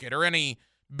market or any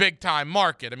big-time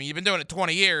market. I mean, you've been doing it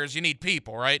 20 years. You need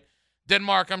people, right?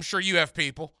 Denmark, I'm sure you have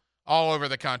people all over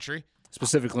the country.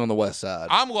 Specifically on the west side.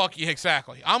 I'm lucky,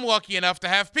 exactly. I'm lucky enough to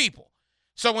have people.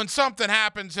 So when something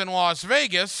happens in Las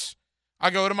Vegas, I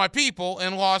go to my people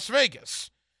in Las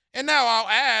Vegas. And now I'll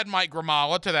add Mike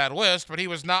Grimala to that list, but he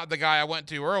was not the guy I went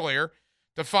to earlier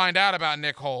to find out about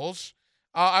Nick Holes.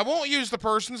 I won't use the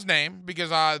person's name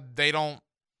because I don't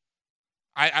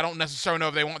necessarily know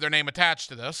if they want their name attached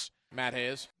to this. Matt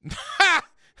Hayes.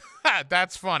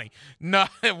 That's funny. No,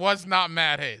 it was not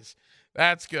Matt Hayes.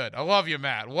 That's good. I love you,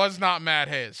 Matt. It was not Matt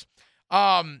Hayes.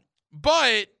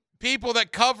 But people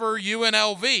that cover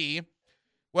UNLV,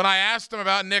 when I asked them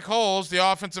about Nick Holes, the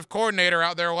offensive coordinator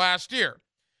out there last year,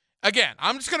 again,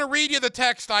 I'm just going to read you the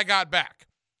text I got back.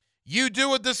 You do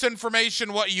with this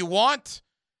information what you want.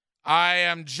 I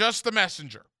am just the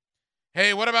messenger.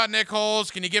 Hey, what about Nick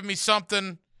Holes? Can you give me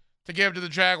something to give to the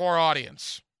Jaguar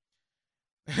audience?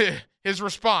 His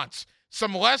response,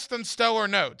 some less than stellar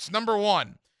notes. Number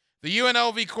one, the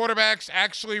UNLV quarterbacks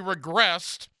actually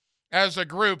regressed as a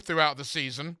group throughout the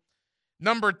season.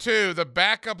 Number two, the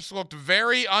backups looked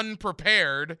very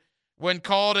unprepared when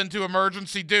called into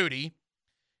emergency duty.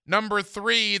 Number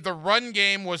three, the run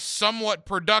game was somewhat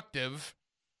productive.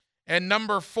 And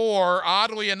number four,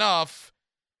 oddly enough,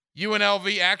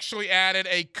 UNLV actually added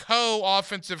a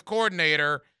co-offensive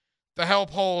coordinator to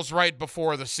help Holes right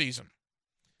before the season.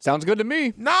 Sounds good to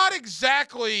me. Not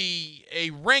exactly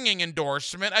a ringing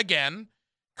endorsement. Again,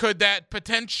 could that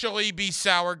potentially be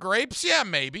sour grapes? Yeah,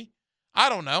 maybe. I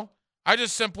don't know. I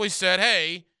just simply said,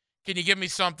 hey, can you give me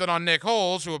something on Nick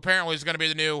Holes, who apparently is going to be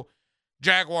the new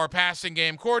Jaguar passing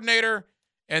game coordinator?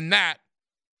 And that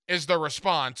is the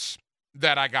response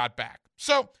that I got back.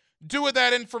 So do with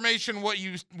that information what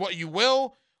you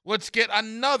will. Let's get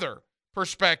another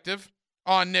perspective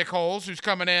on Nick Holes, who's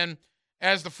coming in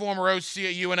as the former OC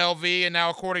at UNLV and now,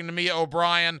 according to Mia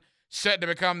O'Brien, set to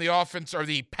become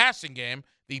the passing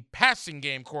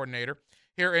game coordinator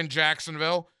here in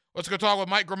Jacksonville. Let's go talk with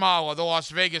Mike Grimala of the Las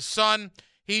Vegas Sun.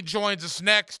 He joins us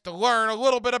next to learn a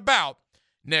little bit about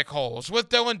Nick Holes. With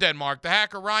Dylan Denmark, the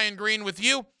hacker Ryan Green with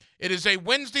you. It is a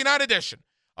Wednesday night edition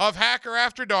of Hacker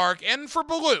After Dark, and for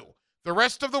Baloo the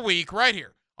rest of the week right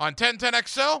here on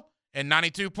 1010XL and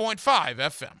 92.5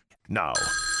 FM. Now,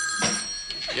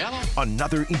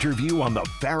 another interview on the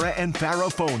Farah and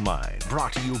Farah phone line,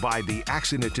 brought to you by the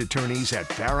accident attorneys at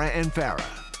Farah and Farah.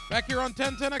 Back here on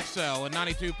 1010XL and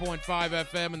 92.5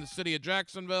 FM in the city of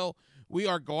Jacksonville, we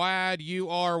are glad you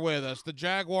are with us. The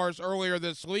Jaguars earlier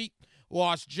this week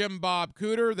lost Jim Bob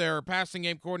Cooter, their passing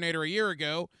game coordinator, a year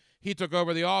ago. He took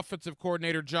over the offensive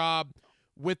coordinator job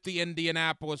with the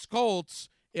Indianapolis Colts.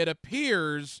 It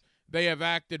appears they have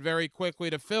acted very quickly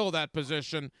to fill that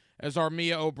position, as our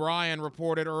Mia O'Brien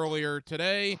reported earlier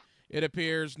today. It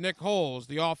appears Nick Holes,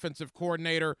 the offensive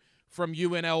coordinator from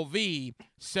UNLV,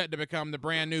 set to become the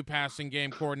brand new passing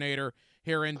game coordinator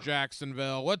here in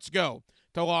Jacksonville. Let's go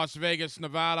to Las Vegas,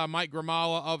 Nevada. Mike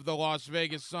Grimala of the Las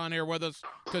Vegas Sun here with us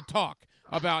to talk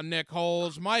about Nick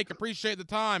Holes. Mike, appreciate the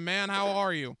time, man. How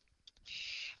are you?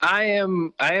 I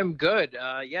am good.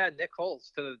 Nick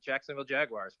Holes to the Jacksonville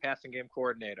Jaguars, passing game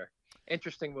coordinator.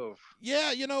 Interesting move.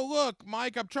 Yeah, look,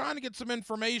 Mike, I'm trying to get some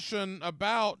information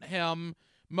about him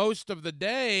most of the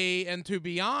day, and to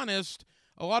be honest,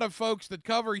 a lot of folks that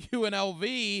cover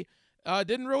UNLV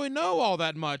didn't really know all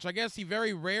that much. I guess he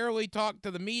very rarely talked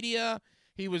to the media.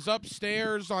 He was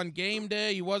upstairs on game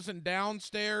day. He wasn't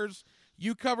downstairs.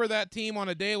 You cover that team on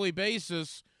a daily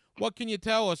basis. What can you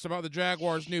tell us about the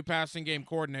Jaguars' new passing game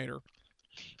coordinator?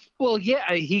 Well,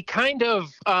 yeah, he kind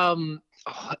of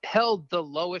held the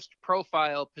lowest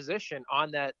profile position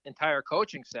on that entire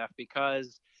coaching staff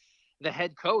because the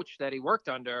head coach that he worked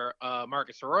under,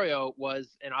 Marcus Arroyo,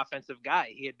 was an offensive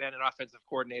guy. He had been an offensive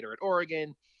coordinator at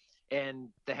Oregon, and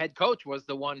the head coach was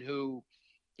the one who,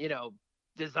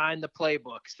 designed the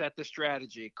playbook, set the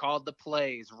strategy, called the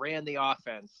plays, ran the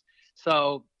offense.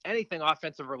 So anything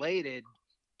offensive related,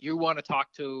 you want to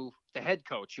talk to the head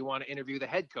coach. You want to interview the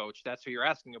head coach. That's who you're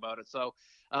asking about it. So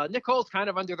Nick Holes kind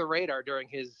of under the radar during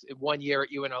his 1 year at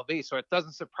UNLV. So it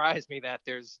doesn't surprise me that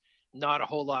there's not a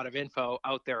whole lot of info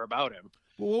out there about him.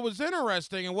 Well, what was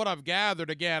interesting and what I've gathered,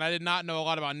 again, I did not know a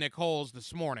lot about Nick Holes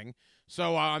this morning,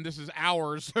 so this is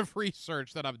hours of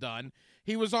research that I've done.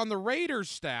 He was on the Raiders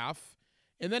staff,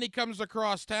 and then he comes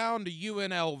across town to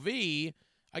UNLV.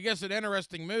 I guess an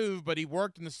interesting move, but he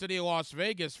worked in the city of Las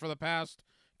Vegas for the past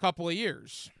couple of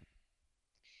years.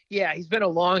 Yeah, he's been a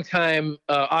long time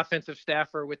offensive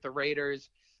staffer with the Raiders,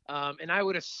 and I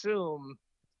would assume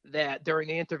that during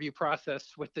the interview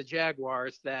process with the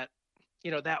Jaguars that,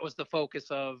 that was the focus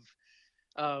of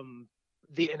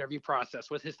the interview process,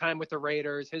 with his time with the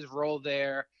Raiders, his role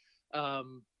there,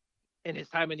 and his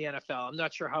time in the NFL. I'm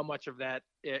not sure how much of that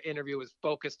interview was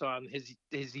focused on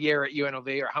his year at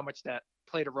UNLV or how much that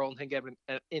played a role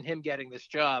in him getting this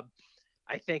job.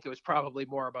 I think it was probably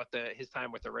more about his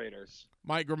time with the Raiders.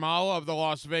 Mike Grimala of the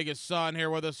Las Vegas Sun here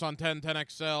with us on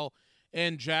 1010XL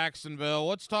in Jacksonville.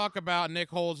 Let's talk about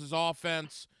Nick Holes'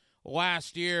 offense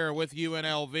last year with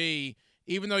UNLV.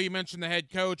 Even though you mentioned the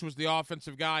head coach was the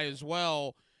offensive guy as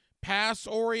well,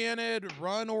 pass-oriented,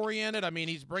 run-oriented. I mean,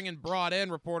 he's brought in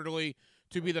reportedly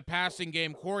to be the passing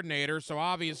game coordinator, so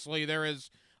obviously there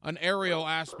is an aerial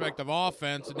aspect of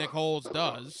offense that Nick Holes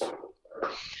does.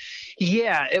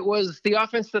 Yeah, it was the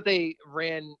offense that they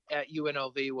ran at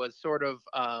UNLV was sort of,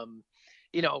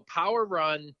 power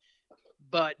run,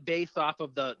 but based off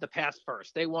of the pass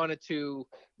first. They wanted to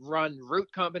run route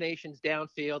combinations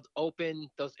downfield, open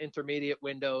those intermediate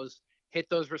windows, hit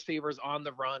those receivers on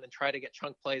the run and try to get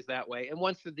chunk plays that way. And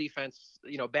once the defense,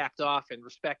 backed off and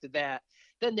respected that,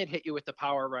 then they'd hit you with the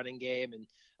power running game and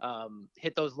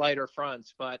hit those lighter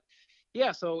fronts. But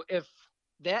yeah, so if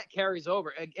that carries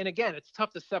over, and again, it's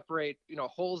tough to separate,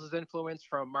 Holes' influence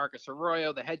from Marcus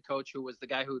Arroyo, the head coach, who was the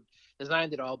guy who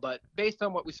designed it all. But based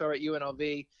on what we saw at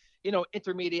UNLV,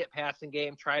 intermediate passing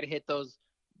game, try to hit those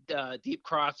deep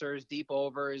crossers, deep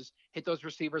overs, hit those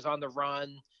receivers on the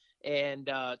run, and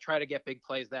try to get big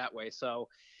plays that way. So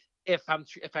if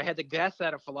I had to guess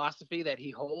at a philosophy that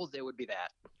he holds, it would be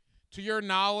that. To your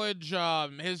knowledge,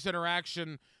 his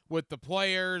interaction with the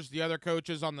players, the other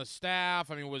coaches on the staff,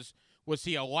 I mean, was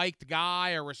he a liked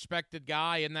guy, a respected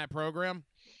guy in that program?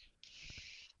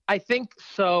 I think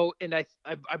so, and I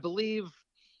believe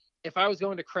if I was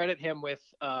going to credit him with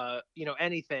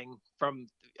anything from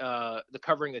the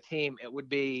covering the team, it would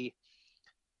be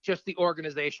just the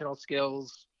organizational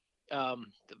skills,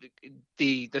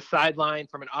 the sideline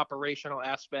from an operational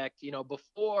aspect.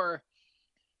 Before,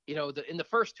 in the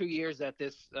first 2 years that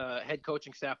this head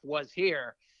coaching staff was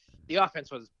here, the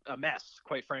offense was a mess,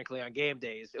 quite frankly, on game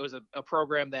days. It was a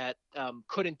program that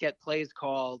couldn't get plays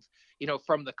called,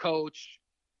 from the coach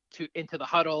into the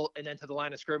huddle and then to the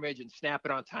line of scrimmage and snap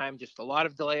it on time. Just a lot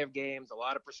of delay of games, a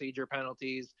lot of procedure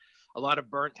penalties, a lot of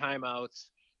burnt timeouts.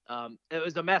 It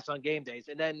was a mess on game days.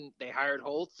 And then they hired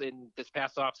Holtz in this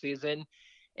past offseason,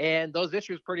 and those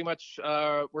issues pretty much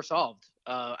were solved.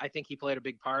 I think he played a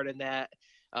big part in that,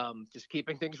 just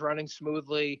keeping things running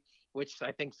smoothly, which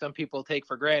I think some people take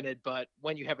for granted. But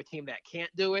when you have a team that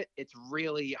can't do it, it's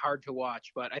really hard to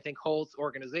watch. But I think Holt's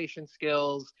organization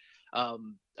skills,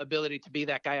 ability to be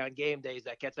that guy on game days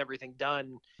that gets everything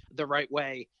done the right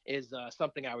way is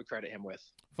something I would credit him with.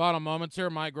 Final moments here.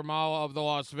 Mike Grimala of the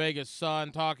Las Vegas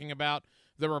Sun talking about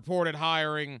the reported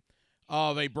hiring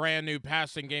of a brand new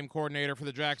passing game coordinator for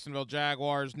the Jacksonville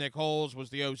Jaguars. Nick Holes was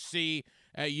the OC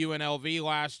at UNLV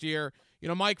last year.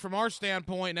 Mike, from our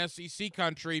standpoint in SEC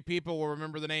country, people will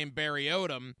remember the name Barry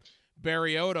Odom.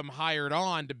 Barry Odom hired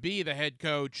on to be the head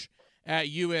coach at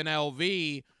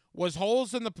UNLV. Was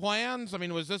Holes in the plans? I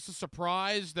mean, was this a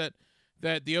surprise that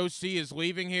the OC is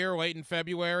leaving here late in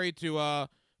February to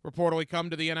reportedly come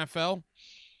to the NFL?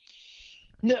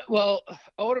 No, well,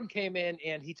 Odom came in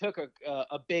and he took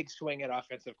a big swing at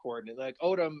offensive coordinator. Like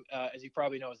Odom, as you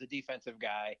probably know, is a defensive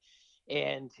guy,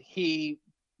 and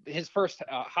his first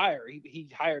hire, he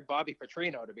hired Bobby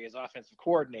Petrino to be his offensive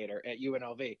coordinator at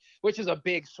UNLV, which is a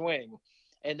big swing.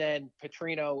 And then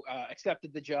Petrino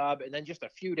accepted the job, and then just a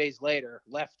few days later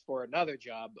left for another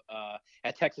job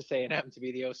at Texas A&M to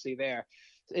be the OC there.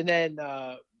 And then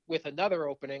with another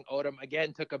opening, Odom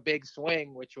again took a big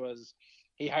swing, which was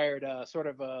he hired sort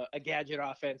of a gadget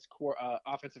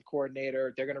offensive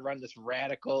coordinator. They're going to run this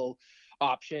radical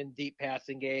option, deep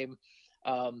passing game.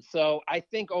 So I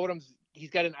think he's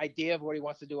got an idea of what he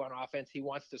wants to do on offense. He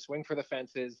wants to swing for the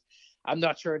fences. I'm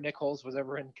not sure Nick Holes was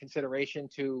ever in consideration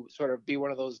to sort of be one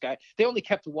of those guys. They only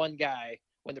kept one guy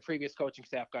when the previous coaching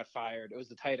staff got fired. It was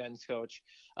the tight ends coach.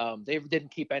 They didn't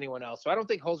keep anyone else. So I don't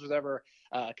think Holes was ever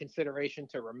a consideration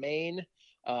to remain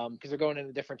because they're going in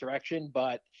a different direction.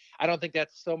 But I don't think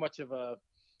that's so much of a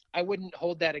I wouldn't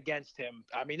hold that against him.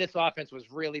 I mean, this offense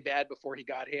was really bad before he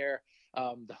got here.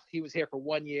 He was here for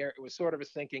 1 year. It was sort of a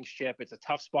sinking ship. It's a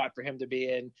tough spot for him to be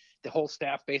in. The whole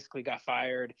staff basically got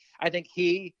fired. I think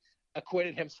he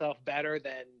acquitted himself better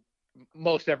than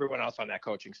most everyone else on that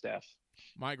coaching staff.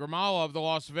 Mike Grimala of the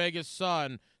Las Vegas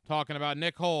Sun talking about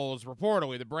Nick Foles,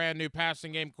 reportedly the brand new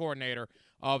passing game coordinator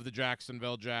of the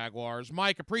Jacksonville Jaguars.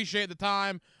 Mike, appreciate the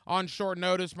time on short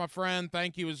notice, my friend.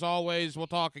 Thank you as always. We'll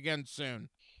talk again soon.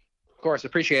 Of course,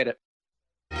 appreciate it.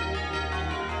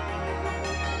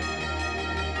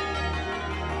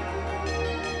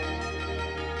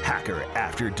 Hacker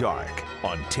After Dark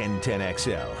on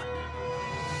 1010XL.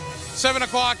 7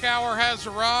 o'clock hour has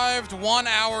arrived. 1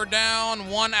 hour down,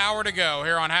 1 hour to go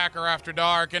here on Hacker After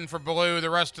Dark. And for Blue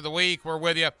the rest of the week, we're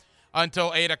with you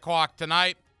until 8 o'clock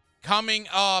tonight. Coming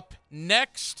up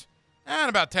next, in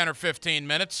about 10 or 15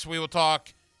 minutes, we will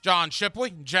talk John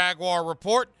Shipley, Jaguar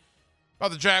Report,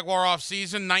 about the Jaguar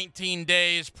offseason, 19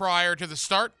 days prior to the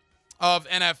start of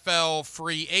NFL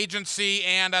free agency.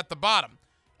 And at the bottom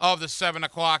of the 7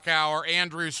 o'clock hour,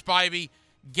 Andrew Spivey,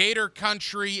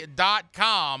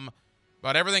 GatorCountry.com,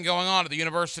 about everything going on at the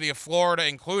University of Florida,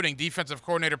 including defensive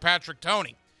coordinator Patrick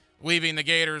Toney leaving the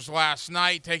Gators last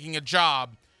night, taking a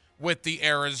job with the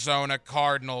Arizona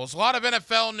Cardinals. A lot of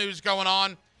NFL news going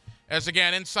on as,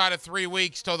 again, inside of 3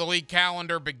 weeks till the league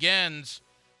calendar begins.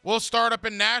 We'll start up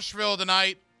in Nashville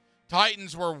tonight.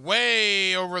 Titans were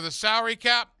way over the salary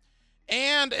cap,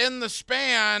 and in the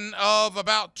span of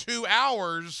about 2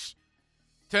 hours,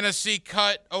 Tennessee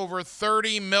cut over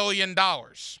 $30 million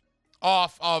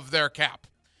off of their cap.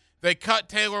 They cut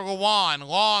Taylor Lewan,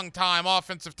 longtime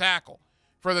offensive tackle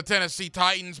for the Tennessee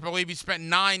Titans. I believe he spent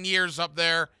 9 years up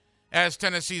there as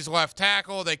Tennessee's left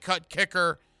tackle. They cut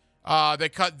their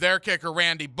kicker,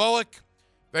 Randy Bullock.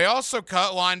 They also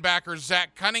cut linebacker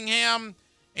Zach Cunningham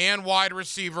and wide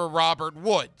receiver Robert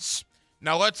Woods.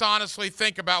 Now let's honestly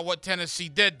think about what Tennessee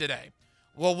did today.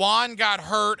 Lewan got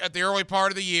hurt at the early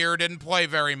part of the year, didn't play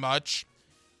very much.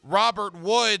 Robert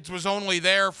Woods was only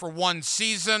there for 1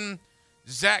 season.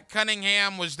 Zach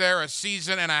Cunningham was there a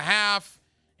season and a half.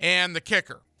 And the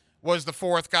kicker was the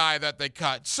 4th guy that they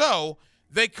cut. So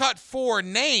they cut 4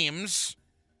 names.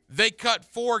 They cut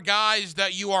 4 guys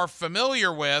that you are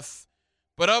familiar with.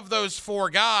 But of those 4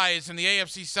 guys in the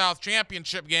AFC South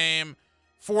Championship game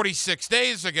 46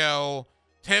 days ago,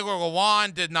 Taylor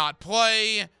Lewan did not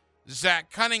play.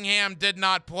 Zach Cunningham did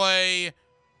not play.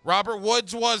 Robert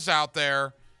Woods was out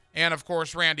there. And, of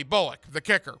course, Randy Bullock, the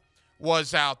kicker,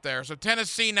 was out there. So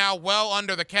Tennessee now well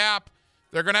under the cap.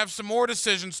 They're going to have some more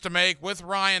decisions to make with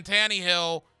Ryan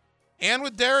Tannehill and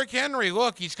with Derrick Henry.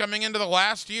 Look, he's coming into the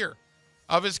last year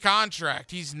of his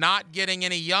contract. He's not getting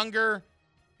any younger.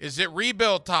 Is it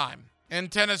rebuild time in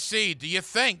Tennessee? Do you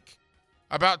think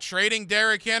about trading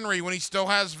Derrick Henry when he still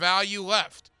has value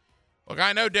left? Look,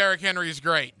 I know Derrick Henry is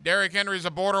great. Derrick Henry is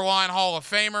a borderline Hall of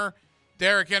Famer.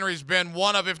 Derrick Henry's been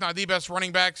one of, if not the best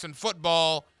running backs in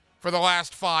football for the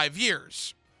last 5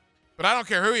 years. But I don't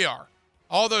care who you are.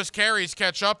 All those carries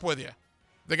catch up with you.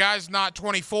 The guy's not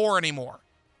 24 anymore.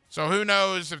 So who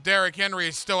knows if Derrick Henry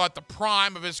is still at the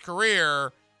prime of his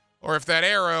career or if that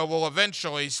arrow will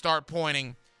eventually start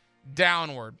pointing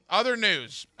downward. Other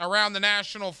news around the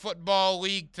National Football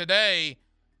League today.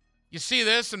 You see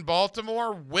this in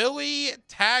Baltimore? Willie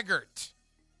Taggart.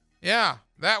 Yeah,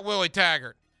 that Willie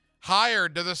Taggart.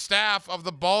 Hired to the staff of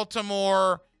the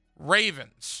Baltimore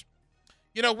Ravens.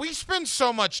 You know, we spend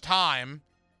so much time,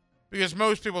 because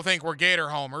most people think we're Gator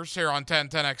homers here on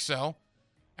 1010XL.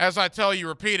 As I tell you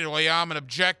repeatedly, I'm an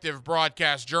objective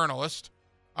broadcast journalist.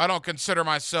 I don't consider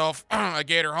myself a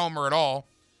Gator homer at all.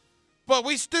 But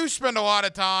we do spend a lot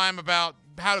of time about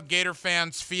how do Gator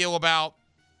fans feel about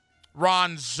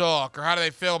Ron Zook, or how do they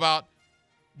feel about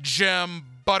Jim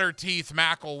Butterteeth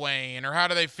McElwain, or how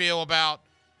do they feel about,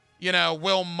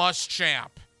 Will Muschamp?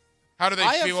 How do they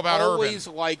feel about Urban? I have always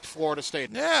liked Florida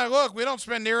State. Yeah, look, we don't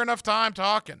spend near enough time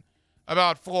talking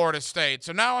about Florida State.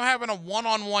 So now I'm having a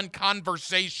one-on-one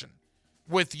conversation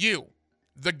with you,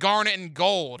 the Garnet and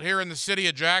Gold, here in the city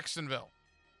of Jacksonville.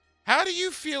 How do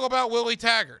you feel about Willie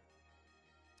Taggart?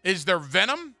 Is there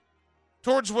venom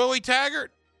towards Willie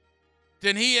Taggart?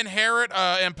 Did he inherit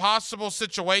an impossible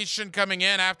situation coming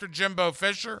in after Jimbo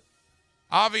Fisher?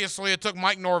 Obviously, it took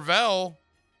Mike Norvell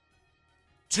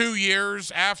 2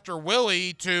 years after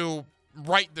Willie to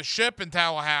right the ship in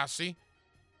Tallahassee.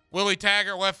 Willie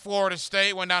Taggart left Florida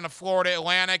State, went down to Florida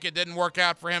Atlantic. It didn't work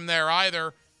out for him there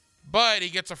either, but he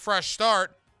gets a fresh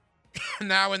start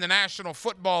now in the National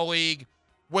Football League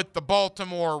with the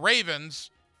Baltimore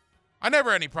Ravens. I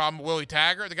never had any problem with Willie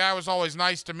Taggart. The guy was always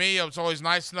nice to me. I was always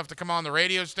nice enough to come on the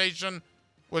radio station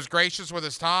was gracious with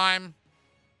his time.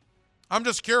 I'm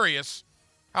just curious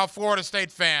how Florida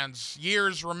State fans,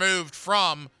 years removed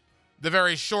from the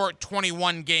very short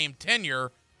 21-game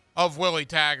tenure of Willie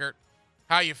Taggart,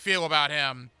 how you feel about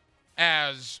him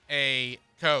as a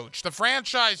coach. The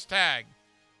franchise tag.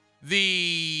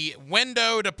 The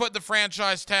window to put the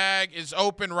franchise tag is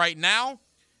open right now.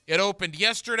 It opened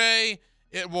yesterday.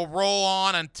 It will roll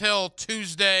on until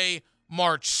Tuesday,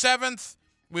 March 7th.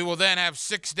 We will then have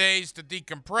 6 days to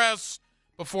decompress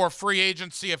before free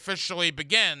agency officially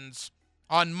begins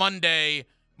on Monday,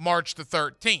 March the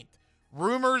 13th.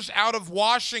 Rumors out of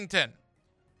Washington.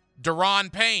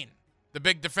 Daron Payne, the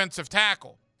big defensive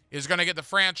tackle, is going to get the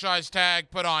franchise tag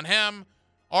put on him.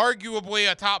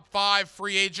 Arguably a top 5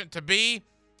 free agent to be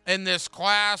in this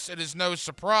class. It is no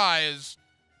surprise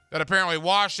that apparently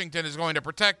Washington is going to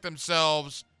protect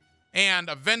themselves and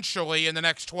eventually in the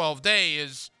next 12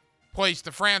 days place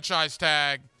the franchise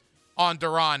tag on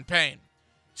Daron Payne.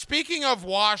 Speaking of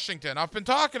Washington, I've been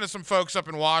talking to some folks up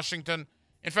in Washington.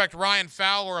 In fact, Ryan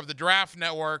Fowler of the Draft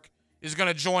Network is going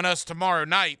to join us tomorrow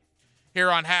night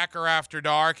here on Hacker After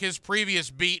Dark. His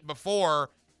previous beat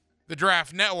before the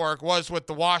Draft Network was with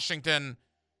the Washington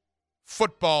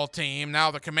football team,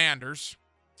 now the Commanders.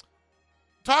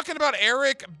 Talking about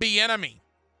Eric Bieniemy.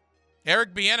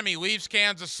 Eric Bieniemy leaves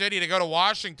Kansas City to go to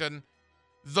Washington.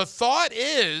 The thought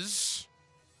is,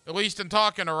 at least in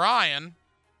talking to Ryan,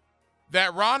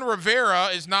 that Ron Rivera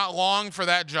is not long for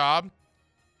that job.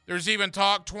 There's even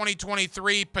talk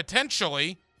 2023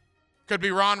 potentially could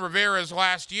be Ron Rivera's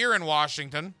last year in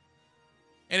Washington.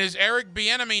 And is Eric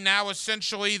Bieniemy now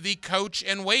essentially the coach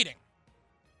in waiting?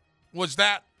 Was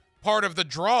that part of the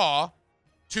draw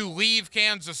to leave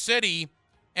Kansas City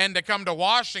and to come to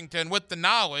Washington with the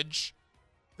knowledge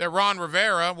that Ron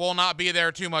Rivera will not be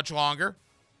there too much longer?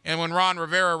 And when Ron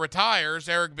Rivera retires,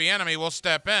 Eric Bieniemy will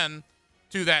step in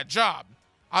to that job.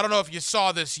 I don't know if you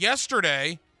saw this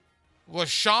yesterday.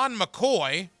 LaShawn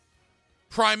McCoy,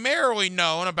 primarily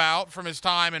known about from his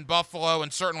time in Buffalo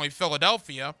and certainly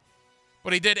Philadelphia,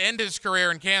 but he did end his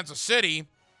career in Kansas City.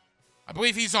 I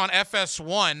believe he's on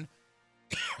FS1.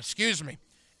 Excuse me.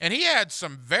 And he had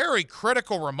some very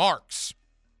critical remarks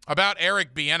about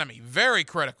Eric Bieniemy. Very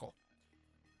critical.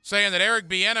 Saying that Eric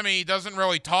Bieniemy doesn't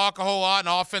really talk a whole lot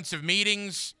in offensive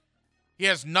meetings. He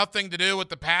has nothing to do with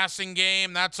the passing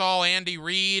game. That's all Andy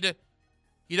Reid.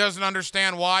 He doesn't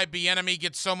understand why Bieniemy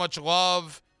gets so much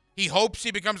love. He hopes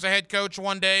he becomes a head coach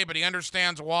one day, but he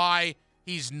understands why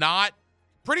he's not.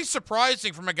 Pretty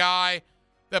surprising from a guy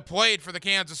that played for the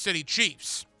Kansas City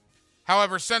Chiefs.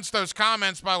 However, since those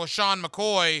comments by LaShawn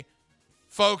McCoy,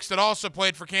 folks that also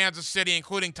played for Kansas City,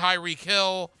 including Tyreek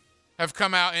Hill, have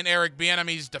come out in Eric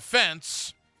Bieniemy's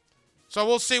defense. So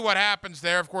we'll see what happens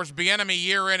there. Of course, Bieniemy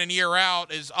year in and year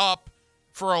out is up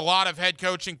for a lot of head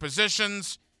coaching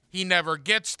positions. He never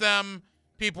gets them.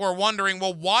 People are wondering,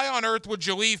 well, why on earth would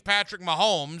you leave Patrick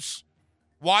Mahomes?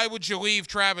 Why would you leave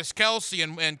Travis Kelce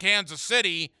in Kansas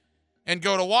City and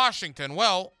go to Washington?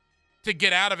 Well, to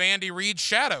get out of Andy Reid's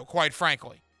shadow, quite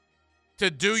frankly. To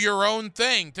do your own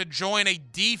thing, to join a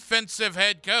defensive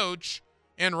head coach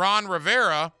in Ron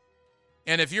Rivera.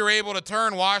 And if you're able to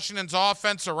turn Washington's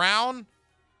offense around,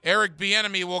 Eric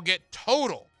Bieniemy will get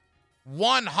total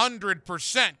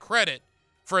 100% credit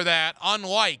for that,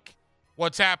 unlike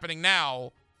what's happening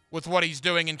now with what he's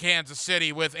doing in Kansas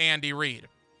City with Andy Reid.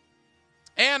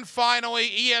 And finally,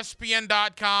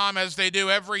 ESPN.com, as they do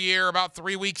every year, about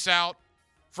 3 weeks out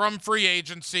from free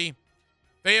agency,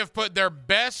 they have put their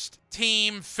best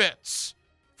team fits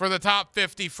for the top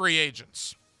 50 free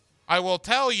agents. I will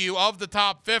tell you, of the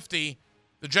top 50,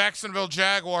 the Jacksonville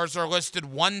Jaguars are listed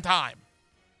one time.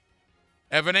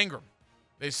 Evan Ingram.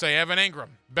 They say Evan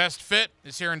Ingram, best fit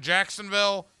is here in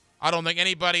Jacksonville. I don't think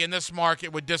anybody in this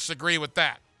market would disagree with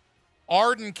that.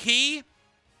 Arden Key,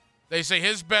 they say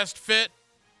his best fit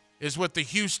is with the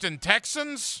Houston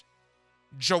Texans.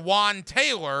 Jawan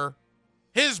Taylor,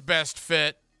 his best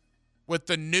fit with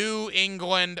the New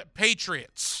England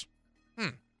Patriots.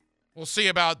 We'll see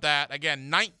about that.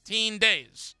 Again, 19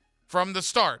 days from the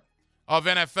start of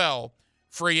NFL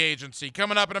free agency.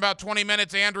 Coming up in about 20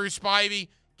 minutes, Andrew Spivey,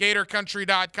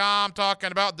 GatorCountry.com,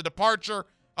 talking about the departure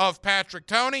of Patrick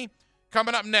Toney.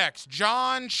 Coming up next,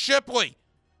 John Shipley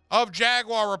of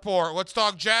Jaguar Report. Let's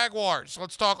talk Jaguars.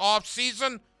 Let's talk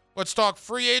offseason. Let's talk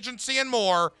free agency and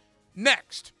more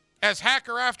next as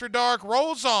Hacker After Dark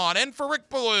rolls on. And for Rick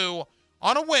Ballou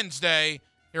on a Wednesday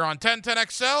here on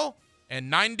 1010XL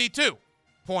and 92.5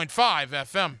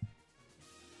 FM.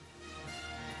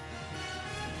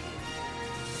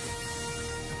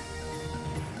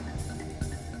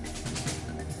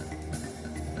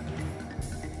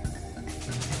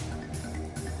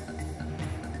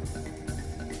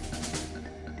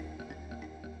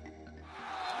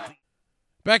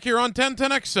 Back here on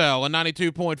 1010XL and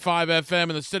 92.5 FM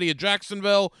in the city of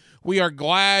Jacksonville, we are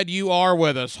glad you are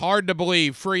with us. Hard to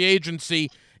believe free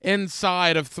agency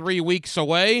inside of 3 weeks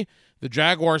away. The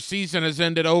Jaguar season has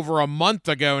ended over a month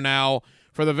ago now.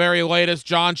 For the very latest,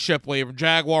 John Shipley of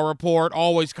Jaguar Report,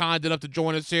 always kind enough to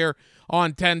join us here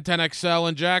on 1010XL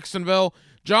in Jacksonville.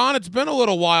 John, it's been a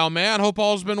little while, man. Hope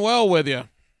all's been well with you.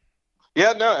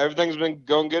 Yeah, no, everything's been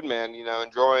going good, man.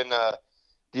 Enjoying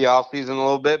the off season a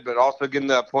little bit, but also getting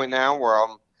to that point now where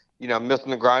I'm, missing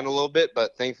the grind a little bit.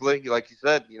 But thankfully, like you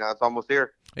said, it's almost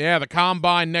here. Yeah, the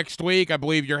Combine next week. I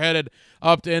believe you're headed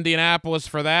up to Indianapolis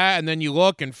for that. And then you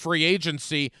look and free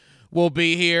agency will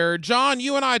be here. John,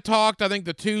 you and I talked, I think,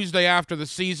 the Tuesday after the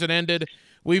season ended.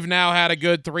 We've now had a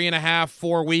good 3.5,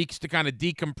 4 weeks to kind of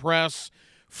decompress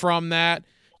from that.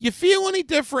 You feel any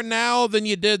different now than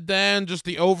you did then? Just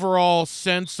the overall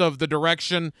sense of the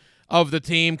direction of the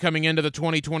team coming into the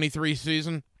 2023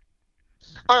 season?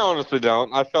 I honestly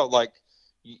don't. I felt like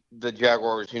the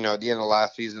Jaguars, at the end of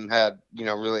last season had,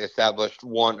 really established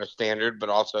a standard, but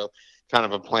also kind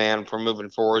of a plan for moving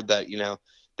forward that,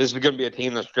 this is going to be a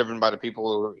team that's driven by the people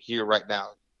who are here right now,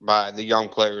 by the young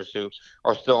players who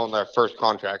are still in their first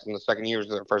contracts, in the second years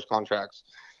of their first contracts,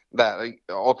 that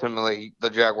ultimately the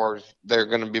Jaguars, they're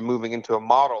going to be moving into a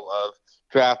model of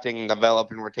drafting,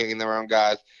 developing, retaining their own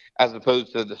guys, as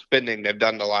opposed to the spending they've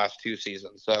done the last 2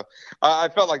 seasons. So I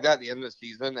felt like that at the end of the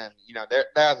season, and, there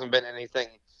hasn't been anything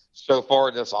so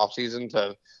far this offseason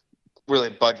to really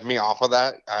budge me off of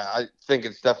that. I think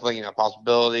it's definitely a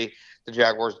possibility the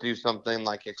Jaguars do something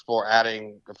like explore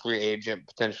adding a free agent,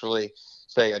 potentially,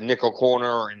 say, a nickel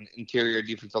corner or an interior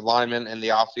defensive lineman in the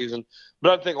offseason.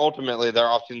 But I think ultimately their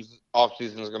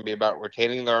offseason is going to be about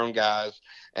retaining their own guys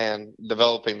and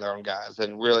developing their own guys.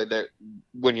 And really,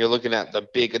 when you're looking at the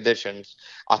big additions,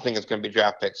 I think it's going to be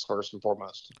draft picks first and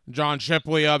foremost. John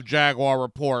Shipley of Jaguar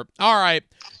Report. All right,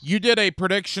 you did a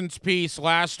predictions piece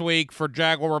last week for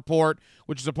Jaguar Report,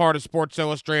 which is a part of Sports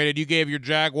Illustrated. You gave your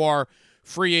Jaguar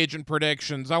free agent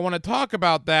predictions. I want to talk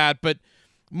about that, but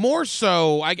more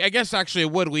so, I guess actually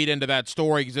it would lead into that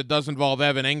story because it does involve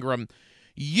Evan Engram.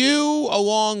 You,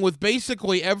 along with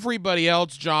basically everybody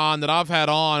else, John, that I've had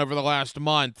on over the last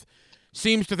month,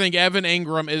 seems to think Evan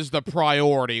Engram is the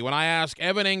priority. When I ask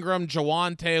Evan Engram,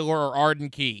 Jawan Taylor, or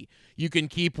Arden Key, you can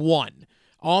keep one.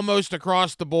 Almost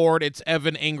across the board, it's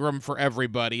Evan Engram for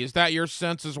everybody. Is that your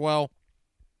sense as well?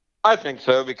 I think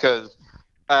so, because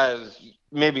as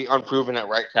maybe unproven at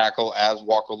right tackle as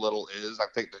Walker Little is, I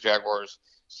think the Jaguars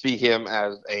see him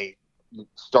as a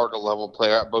starter-level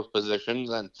player at both positions.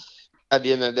 And at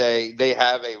the end of the day, they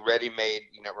have a ready-made,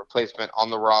 replacement on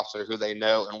the roster who they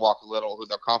know, and Walker Little, who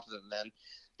they're confident in.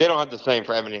 They don't have the same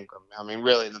for Evan Engram. I mean,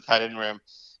 really, the tight end room,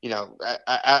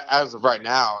 as of right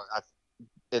now,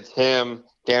 it's him,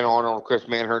 Dan Arnold, Chris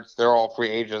Manhertz. They're all free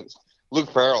agents. Luke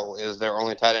Farrell is their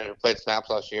only tight end who played snaps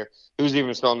last year, who's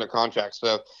even still under contract.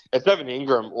 So it's Evan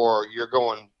Engram, or you're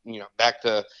going, back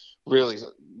to really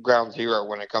ground zero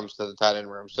when it comes to the tight end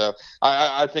room. So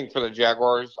I think for the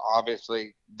Jaguars,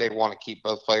 obviously they want to keep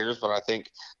both players, but I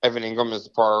think Evan Engram is the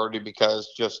priority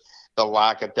because just the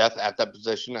lack of depth at that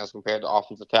position as compared to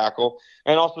offensive tackle.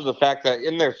 And also the fact that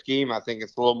in their scheme, I think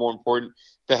it's a little more important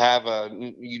to have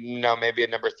maybe a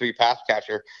number 3 pass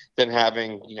catcher than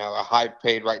having, a high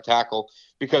paid right tackle,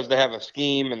 because they have a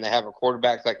scheme and they have a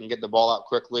quarterback that can get the ball out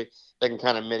quickly. They can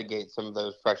kind of mitigate some of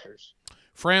those pressures.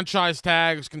 Franchise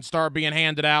tags can start being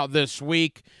handed out this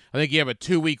week. I think you have a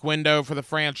 2-week window for the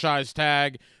franchise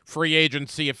tag. Free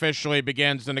agency officially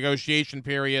begins the negotiation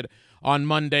period on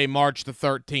Monday, March the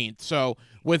 13th. So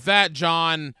with that,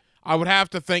 John, I would have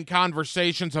to think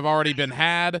conversations have already been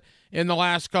had in the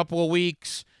last couple of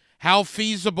weeks. How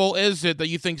feasible is it that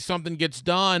you think something gets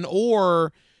done?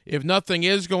 Or if nothing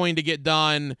is going to get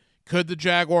done, could the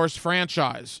Jaguars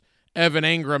franchise Evan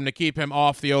Engram to keep him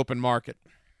off the open market?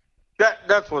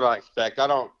 That's what I expect. I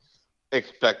don't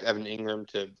expect Evan Engram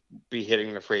to be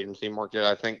hitting the free agency market.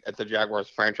 I think if the Jaguars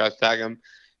franchise tag him,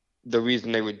 the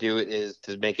reason they would do it is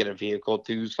to make it a vehicle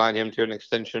to sign him to an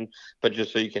extension, but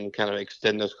just so you can kind of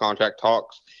extend those contract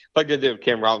talks. Like they did with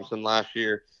Cam Robinson last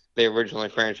year. They originally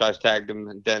franchise tagged him,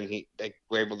 and then they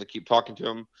were able to keep talking to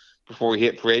him before he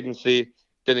hit free agency.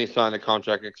 Then he signed a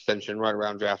contract extension right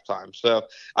around draft time. So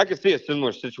I could see a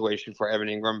similar situation for Evan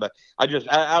Engram, but I just,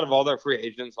 out of all their free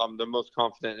agents, I'm the most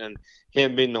confident in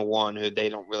him being the one who they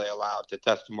don't really allow to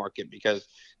test the market because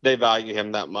they value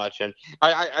him that much. And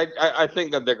I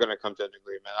think that they're going to come to an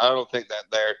agreement. I don't think that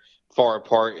they're far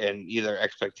apart in either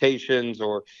expectations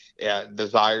or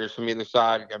desires from either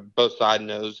side. Both sides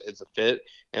knows it's a fit,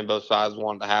 and both sides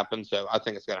want it to happen. So I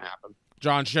think it's going to happen.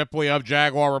 John Shipley of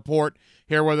Jaguar Report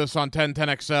here with us on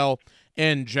 1010XL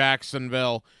in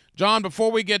Jacksonville. John,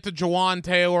 before we get to Jawan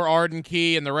Taylor, Arden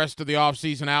Key, and the rest of the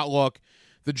offseason outlook,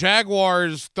 the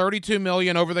Jaguars, $32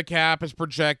 million over the cap is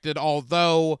projected,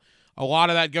 although a lot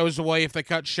of that goes away if they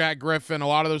cut Shaq Griffin. A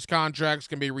lot of those contracts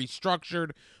can be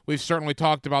restructured. We've certainly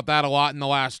talked about that a lot in the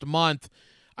last month.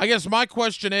 I guess my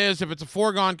question is, if it's a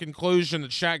foregone conclusion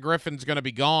that Shaq Griffin's going to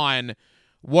be gone,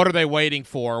 what are they waiting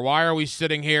for? Why are we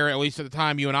sitting here, at least at the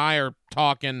time you and I are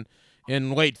talking,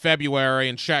 in late February,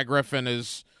 and Shaq Griffin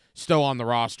is still on the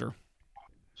roster?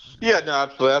 Yeah, no,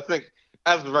 absolutely. I think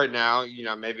as of right now,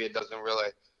 maybe it doesn't really,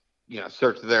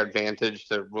 serve to their advantage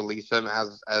to release him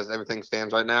as everything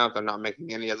stands right now. If they're not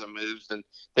making any other moves, then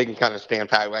they can kind of stand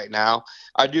pat right now.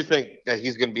 I do think that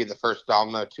he's going to be the first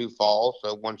domino to fall.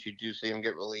 So once you do see him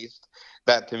get released,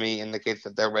 that to me indicates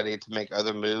that they're ready to make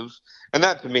other moves. And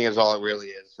that to me is all it really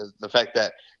is the fact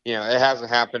that, it hasn't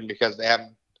happened because they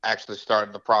haven't actually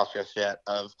started the process yet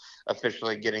of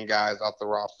officially getting guys off the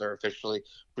roster, officially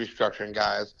restructuring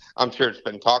guys. I'm sure it's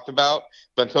been talked about,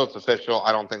 but until it's official,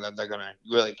 I don't think that they're going to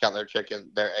really count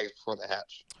their eggs before they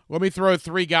hatch. Let me throw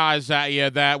three guys at you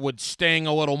that would sting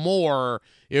a little more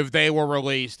if they were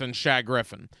released than Shaq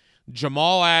Griffin.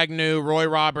 Jamal Agnew, Roy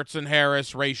Robertson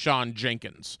Harris, Rayshawn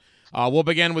Jenkins. We'll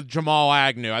begin with Jamal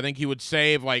Agnew. I think he would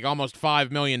save like almost $5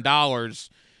 million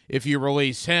if you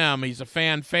release him. He's a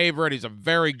fan favorite. He's a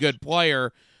very good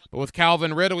player. But with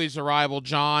Calvin Ridley's arrival,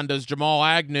 John, does Jamal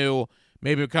Agnew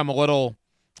maybe become a little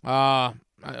as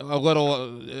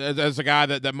a guy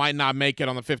that might not make it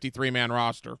on the 53-man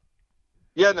roster?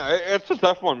 Yeah, no, it's a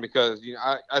tough one because,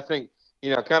 I think,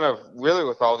 kind of really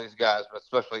with all these guys, but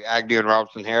especially Agnew and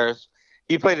Robertson Harris,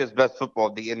 he played his best football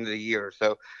at the end of the year.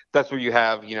 So that's where you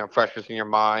have, freshness in your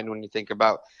mind when you think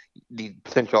about the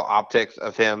potential optics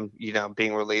of him,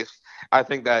 being released. I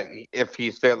think that if he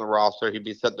stayed on the roster, he'd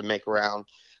be set to make around,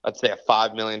 I'd say, a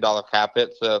 $5 million cap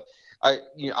hit. So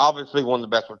obviously one of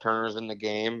the best returners in the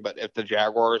game, but if the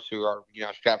Jaguars, who are,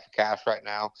 strapped for cash right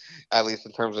now, at least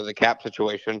in terms of the cap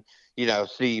situation,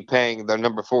 see paying their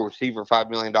number 4 receiver $5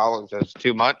 million as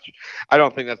too much, I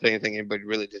don't think that's anything anybody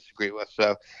really disagree with.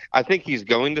 So I think he's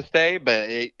going to stay, but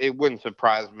it wouldn't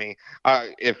surprise me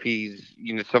if he's,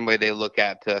 somebody they look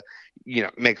at to,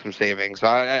 make some savings.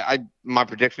 So my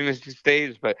prediction is he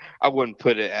stays, but I wouldn't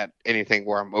put it at anything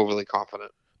where I'm overly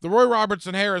confident. The Roy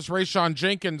Robertson Harris, Rayshawn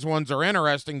Jenkins ones are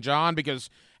interesting, John, because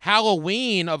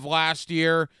Halloween of last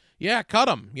year, cut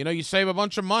them. You save a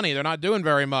bunch of money. They're not doing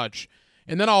very much.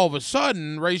 And then all of a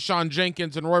sudden, Rayshawn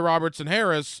Jenkins and Roy Robertson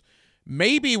Harris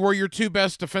maybe were your two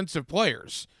best defensive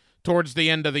players towards the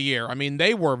end of the year. I mean,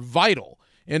 they were vital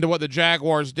into what the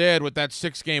Jaguars did with that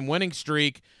 6-game winning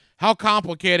streak. How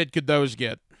complicated could those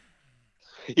get?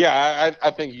 Yeah, I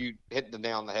think you hit the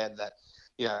nail on the head that,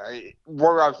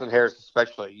 Roy Robertson Harris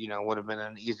especially, would have been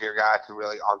an easier guy to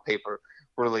really on paper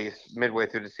release midway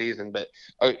through the season. But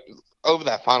over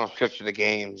that final stretch of the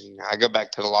games, I go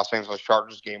back to the Los Angeles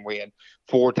Chargers game where he had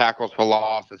 4 tackles for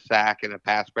loss, a sack, and a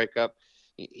pass breakup.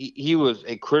 He was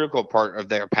a critical part of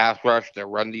their pass rush, their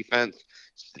run defense.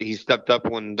 He stepped up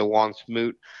when DeJuan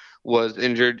Smoot was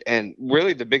injured. And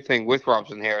really the big thing with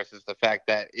Robertson Harris is the fact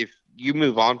that if you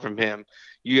move on from him,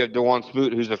 you have DeJuan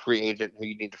Smoot, who's a free agent, who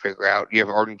you need to figure out. You have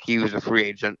Arden Key, who's a free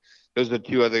agent. Those are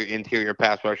 2 other interior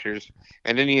pass rushers.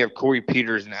 And then you have Corey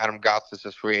Peters and Adam Gotsis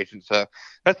as free agents. So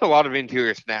that's a lot of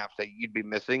interior snaps that you'd be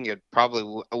missing. You'd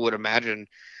probably, I would imagine,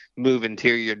 move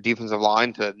interior defensive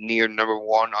line to near number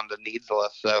 1 on the needs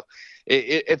list. So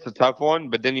it's a tough one.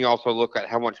 But then you also look at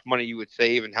how much money you would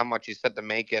save and how much he's set to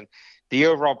make. And the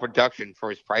overall production for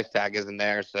his price tag isn't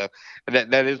there. So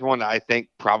that is one that I think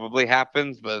probably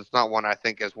happens, but it's not one I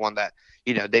think is one that,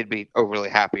 they'd be overly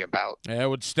happy about. Yeah, it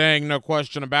would sting, no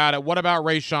question about it. What about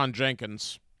Rayshawn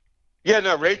Jenkins? Yeah,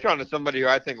 no, Rayshawn is somebody who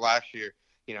I think last year,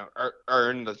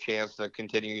 earned the chance to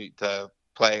continue to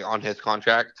play on his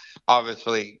contract.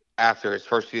 Obviously, after his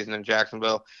first season in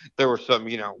Jacksonville, there were some,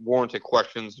 warranted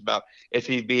questions about if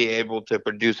he'd be able to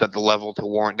produce at the level to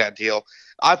warrant that deal.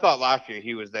 I thought last year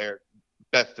he was their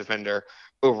best defender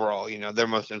overall, their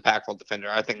most impactful defender.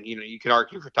 I think, you can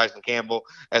argue for Tyson Campbell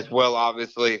as well,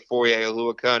 obviously, Foye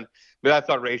Oluokun, but I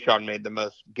thought Rayshawn made the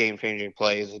most game-changing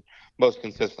plays most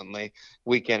consistently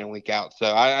week in and week out.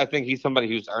 So I think he's somebody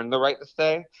who's earned the right to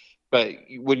stay. But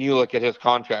when you look at his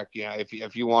contract,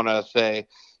 if you want to say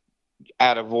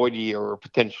add a void year or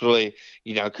potentially,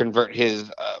 convert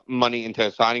his money into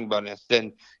a signing bonus,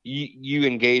 then you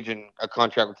engage in a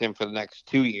contract with him for the next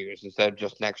 2 years instead of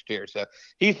just next year. So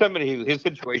he's somebody who his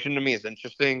situation to me is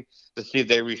interesting to see if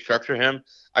they restructure him.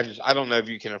 I don't know if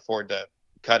you can afford to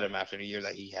cut him after the year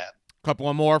that he had. Couple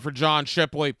of more for John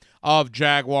Shipley of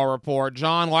Jaguar Report.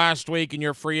 John, last week in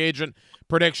your free agent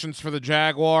predictions for the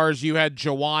Jaguars, you had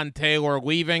Jawan Taylor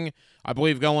leaving, I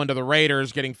believe going to the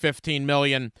Raiders, getting $15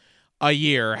 million a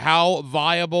year. How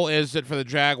viable is it for the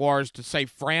Jaguars to, say,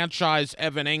 franchise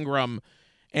Evan Ingram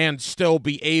and still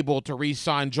be able to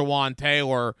re-sign Jawan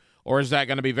Taylor, or is that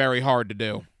going to be very hard to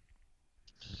do?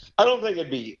 I don't think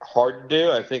it'd be hard to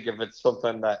do. I think if it's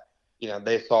something that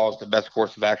they saw as the best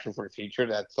course of action for the future,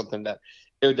 that's something that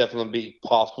it would definitely be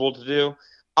possible to do.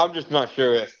 I'm just not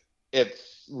sure if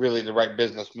it's really the right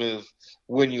business move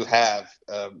when you have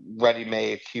a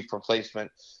ready-made cheap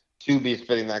replacement to be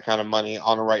spending that kind of money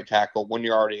on a right tackle when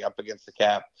you're already up against the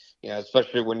cap,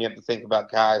 especially when you have to think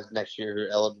about guys next year who are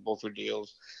eligible for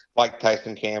deals like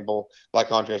Tyson Campbell,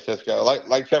 like Andre Cisco,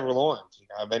 like Trevor Lawrence.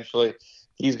 Eventually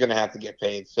he's going to have to get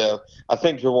paid. So I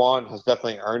think Jawan has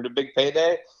definitely earned a big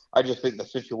payday. I just think the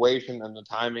situation and the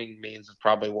timing means it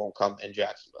probably won't come in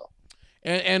Jacksonville.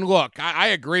 And look, I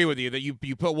agree with you that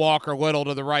you put Walker Little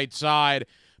to the right side.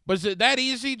 But is it that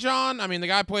easy, John? I mean, the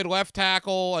guy played left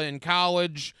tackle in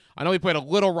college. I know he played a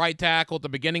little right tackle at the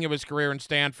beginning of his career in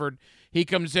Stanford. He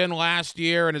comes in last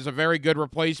year and is a very good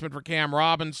replacement for Cam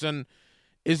Robinson.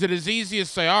 Is it as easy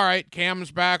as say, all right,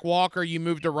 Cam's back, Walker, you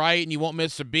move to right and you won't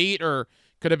miss a beat, or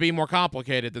could it be more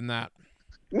complicated than that?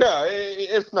 No,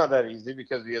 it's not that easy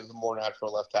because he is a more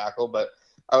natural left tackle. But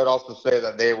I would also say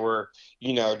that they were,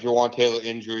 Jawan Taylor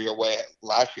injury away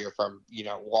last year from,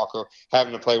 Walker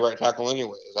having to play right tackle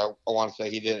anyways. I want to say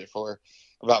he did it for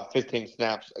about 15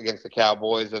 snaps against the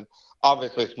Cowboys, and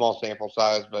obviously small sample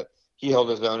size, but he held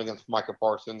his own against Micah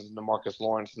Parsons and DeMarcus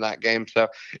Lawrence in that game. So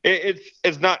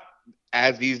it's not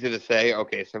as easy to say,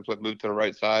 okay, simply move to the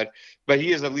right side. But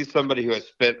he is at least somebody who has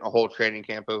spent a whole training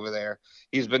camp over there.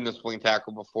 He's been the swing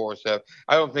tackle before, so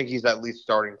I don't think he's at least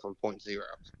starting from point zero.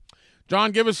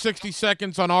 John, give us 60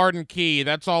 seconds on Arden Key.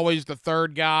 That's always the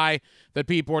third guy that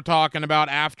people are talking about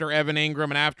after Evan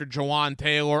Ingram and after Jawan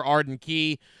Taylor. Arden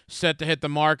Key set to hit the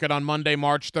market on Monday,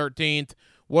 March 13th.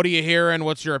 What are you hearing?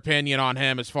 What's your opinion on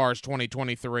him as far as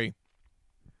 2023?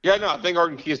 Yeah, no, I think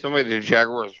Arden Key is somebody the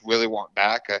Jaguars really want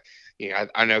back.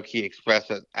 I know Key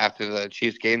expressed it after the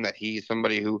Chiefs game that he's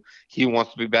somebody who he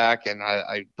wants to be back, and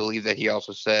I believe that he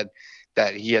also said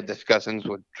that he had discussions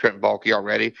with Trent Baalke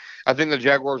already. I think the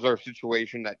Jaguars are a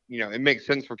situation that, it makes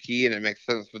sense for Key and it makes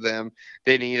sense for them.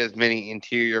 They need as many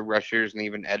interior rushers and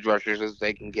even edge rushers as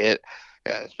they can get,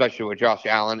 especially with Josh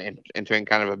Allen entering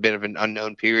kind of a bit of an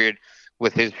unknown period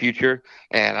with his future.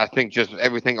 And I think just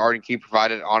everything Arden Key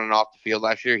provided on and off the field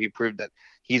last year, he proved that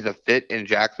he's a fit in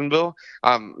Jacksonville.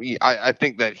 I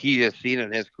think that he has seen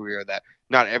in his career that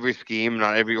not every scheme,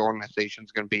 not every organization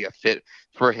is going to be a fit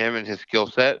for him and his skill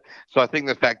set. So I think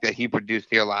the fact that he produced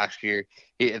here last year,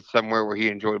 it's somewhere where he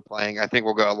enjoyed playing, I think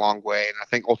will go a long way. And I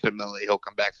think ultimately he'll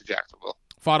come back to Jacksonville.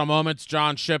 Final moments,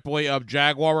 John Shipley of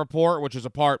Jaguar Report, which is a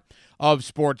part of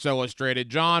Sports Illustrated.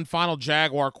 John, final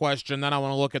Jaguar question, then I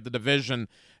want to look at the division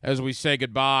as we say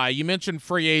goodbye. You mentioned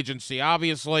free agency.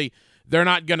 Obviously, they're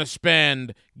not going to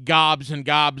spend gobs and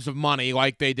gobs of money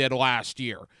like they did last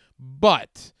year.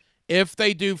 But if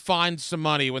they do find some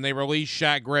money when they release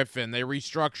Shaq Griffin, they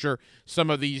restructure some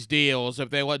of these deals, if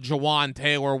they let Jawan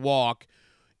Taylor walk,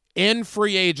 in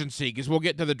free agency, because we'll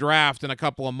get to the draft in a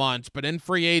couple of months, but in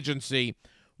free agency,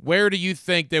 where do you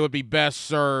think they would be best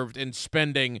served in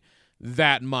spending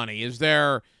that money? Is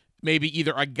there maybe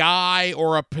either a guy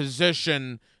or a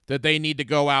position that they need to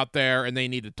go out there and they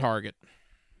need to target?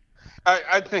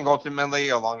 I think ultimately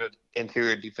along the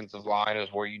interior defensive line is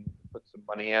where you put some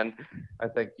money in. I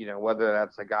think, whether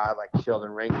that's a guy like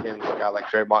Sheldon Rankins, a guy like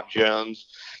Draymond Jones,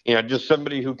 just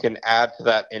somebody who can add to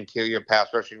that interior pass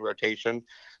rushing rotation.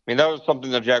 I mean, that was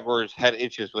something the Jaguars had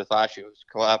issues with last year, was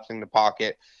collapsing the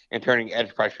pocket and turning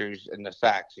edge pressures into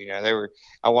sacks. They were,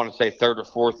 I want to say, third or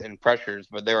fourth in pressures,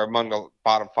 but they were among the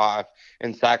bottom five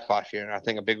in sacks last year. And I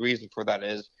think a big reason for that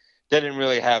is they didn't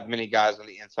really have many guys on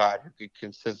the inside who could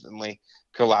consistently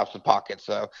collapse the pocket.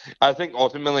 So I think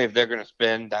ultimately if they're going to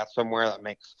spend, that's somewhere that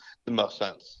makes the most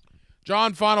sense.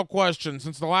 John, final question.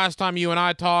 Since the last time you and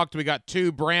I talked, we got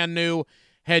two brand new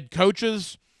head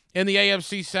coaches in the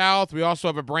AFC South. We also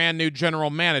have a brand new general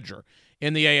manager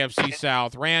in the AFC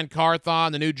South. Ran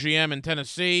Carthon, the new GM in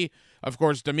Tennessee. Of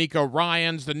course, D'Amico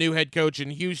Ryans, the new head coach in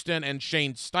Houston, and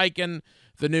Shane Steichen,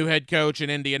 the new head coach in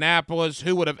Indianapolis.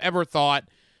 Who would have ever thought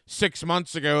 6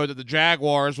 months ago that the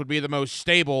Jaguars would be the most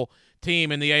stable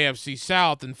team in the AFC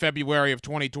South in February of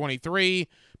 2023?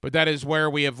 But that is where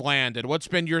we have landed. What's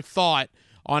been your thought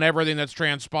on everything that's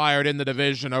transpired in the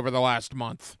division over the last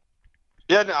month?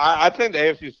 Yeah, no, I think the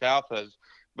AFC South has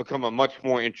become a much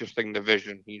more interesting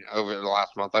division, over the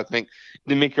last month. I think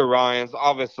D'Amico Ryans,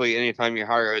 obviously, anytime you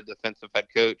hire a defensive head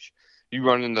coach, you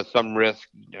run into some risk,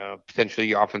 potentially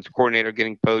your offensive coordinator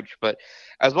getting poached. But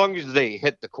as long as they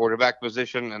hit the quarterback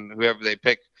position and whoever they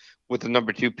pick with the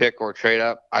number 2 pick or trade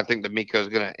up, I think D'Amico is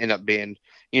going to end up being,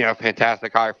 a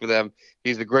fantastic hire for them.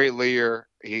 He's a great leader.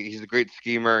 He's a great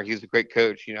schemer. He's a great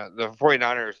coach. The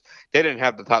 49ers, they didn't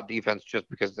have the top defense just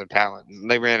because of their talent.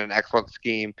 They ran an excellent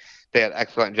scheme. They had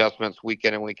excellent adjustments week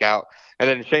in and week out. And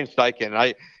then Shane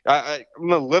Steichen,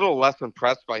 I'm a little less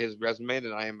impressed by his resume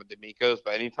than I am with D'Amico's,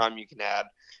 but anytime you can add,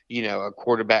 a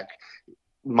quarterback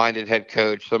minded head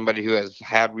coach, somebody who has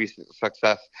had recent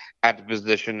success at the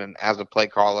position and as a play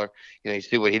caller. You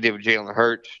see what he did with Jalen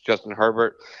Hurts, Justin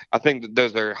Herbert. I think that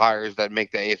those are hires that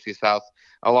make the AFC South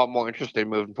a lot more interesting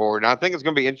moving forward. And I think it's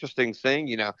going to be interesting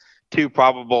seeing, 2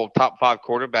 probable top 5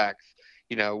 quarterbacks,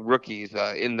 rookies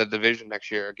in the division next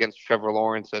year against Trevor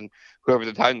Lawrence and whoever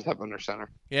the Titans have under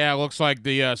center. Yeah, it looks like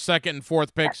the second and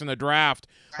fourth picks in the draft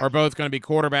are both going to be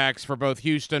quarterbacks for both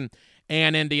Houston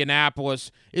and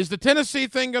Indianapolis. Is the Tennessee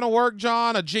thing going to work,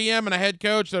 John? A GM and a head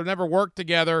coach that have never worked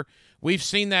together. We've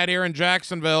seen that here in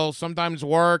Jacksonville sometimes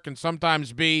work and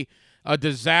sometimes be a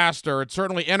disaster. It's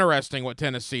certainly interesting what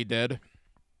Tennessee did.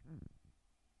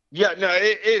 Yeah, no,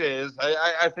 it is.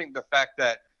 I think the fact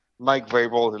that Mike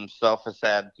Vrabel himself has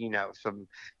had, some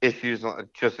issues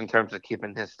just in terms of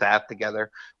keeping his staff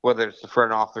together, whether it's the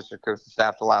front office or coaching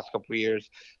staff the last couple of years.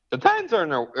 The Titans are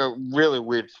in a really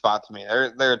weird spot to me.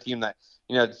 They're a team that,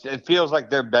 it feels like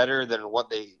they're better than what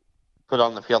they put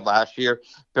on the field last year,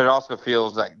 but it also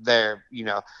feels like they're,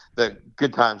 the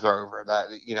good times are over. That,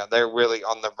 they're really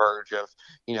on the verge of,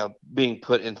 being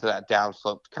put into that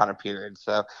downslope kind of period.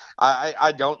 So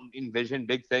I don't envision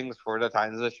big things for the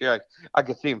Titans this year. I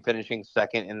could see them finishing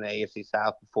second in the AFC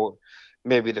South before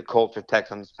maybe the Colts or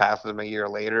Texans pass them a year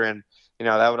later. And,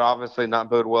 that would obviously not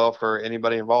bode well for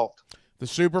anybody involved. The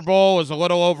Super Bowl is a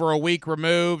little over a week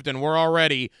removed, and we're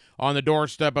already on the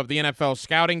doorstep of the NFL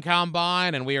Scouting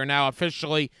Combine, and we are now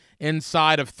officially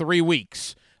inside of 3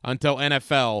 weeks until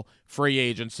NFL free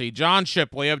agency. John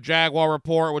Shipley of Jaguar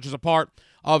Report, which is a part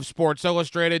of Sports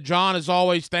Illustrated. John, as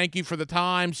always, thank you for the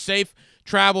time. Safe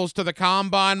travels to the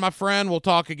Combine, my friend. We'll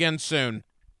talk again soon.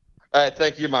 All right,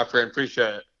 thank you, my friend.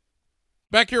 Appreciate it.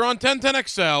 Back here on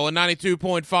 1010XL and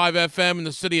 92.5 FM in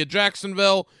the city of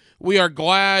Jacksonville. We are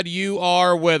glad you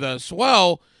are with us.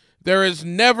 Well, there is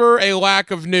never a lack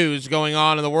of news going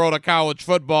on in the world of college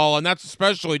football, and that's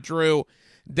especially true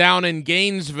down in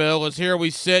Gainesville, as here we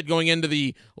sit going into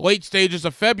the late stages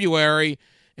of February,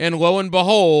 and lo and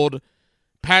behold,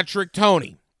 Patrick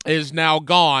Toney is now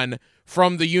gone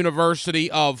from the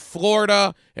University of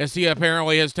Florida, as he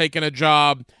apparently has taken a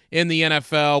job in the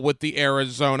NFL with the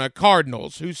Arizona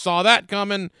Cardinals. Who saw that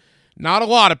coming? Not a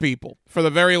lot of people. For the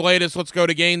very latest, let's go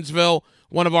to Gainesville.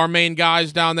 One of our main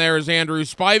guys down there is Andrew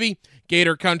Spivey,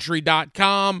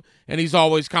 GatorCountry.com, and he's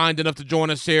always kind enough to join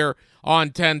us here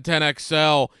on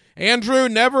 1010XL. Andrew,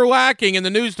 never lacking in the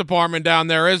news department down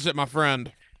there, is it, my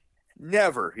friend?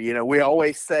 Never. We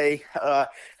always say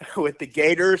with the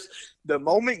Gators, the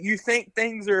moment you think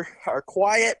things are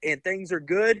quiet and things are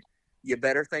good, you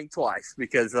better think twice,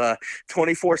 because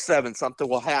 24/7 something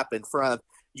will happen, from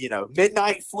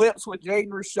midnight flips with Jaden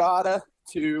Rashada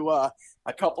to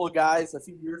a couple of guys a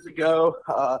few years ago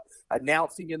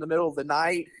announcing in the middle of the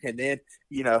night, and then,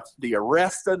 the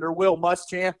arrest under Will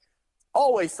Muschamp.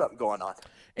 Always something going on.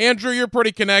 Andrew, you're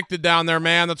pretty connected down there,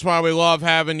 man. That's why we love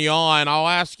having you on. I'll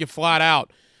ask you flat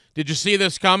out, did you see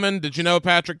this coming? Did you know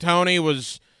Patrick Toney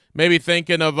was maybe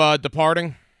thinking of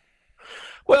departing?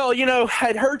 Well,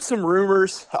 I'd heard some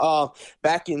rumors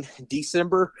back in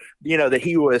December, that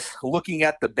he was looking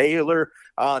at the Baylor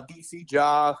DC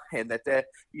job, and that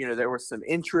there was some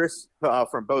interest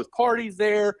from both parties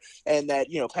there, and that,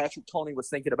 Patrick Toney was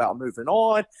thinking about moving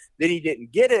on. Then he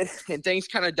didn't get it, and things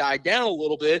kind of died down a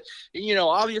little bit. And,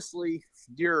 obviously,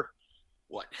 you're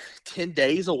 10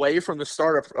 days away from the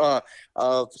start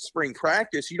of spring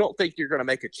practice. You don't think you're going to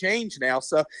make a change now.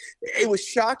 So it was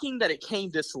shocking that it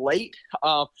came this late.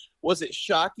 Was it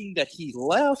shocking that he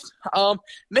left?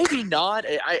 Maybe not.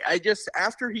 I just,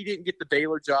 after he didn't get the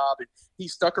Baylor job and he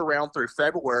stuck around through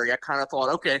February, I kind of thought,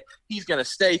 okay, he's going to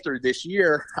stay through this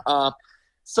year.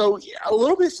 So a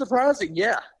little bit surprising.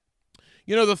 Yeah.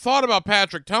 The thought about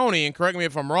Patrick Toney, and correct me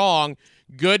if I'm wrong,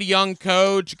 good young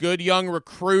coach, good young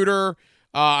recruiter.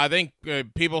 I think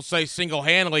people say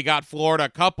single-handedly got Florida a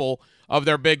couple of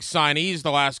their big signees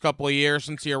the last couple of years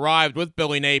since he arrived with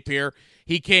Billy Napier.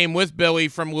 He came with Billy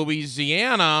from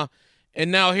Louisiana,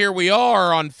 and now here we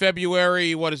are on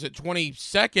February,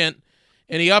 22nd,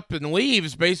 and he up and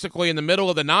leaves basically in the middle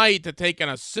of the night to take an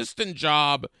assistant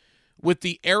job with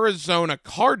the Arizona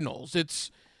Cardinals.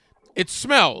 It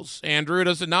smells, Andrew,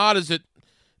 does it not?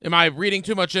 Am I reading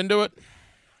too much into it?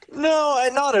 No,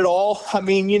 not at all. I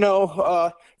mean,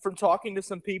 from talking to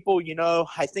some people,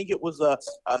 I think it was a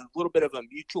little bit of a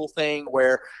mutual thing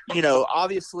where,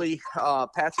 obviously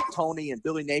Patrick Toney and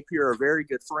Billy Napier are very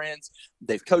good friends.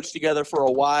 They've coached together for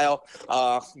a while.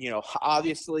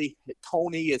 Obviously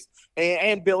Toney is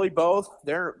and Billy both.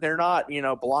 They're not,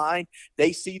 blind.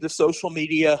 They see the social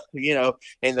media,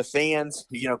 and the fans,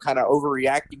 kind of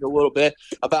overreacting a little bit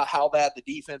about how bad the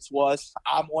defense was.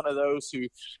 I'm one of those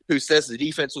who says the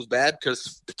defense was bad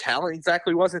because the talent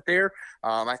exactly wasn't there.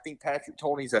 I think Patrick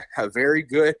Toney's a very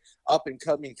good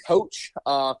up-and-coming coach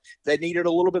that needed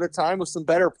a little bit of time with some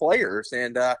better players.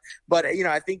 But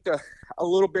I think a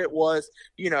little bit was,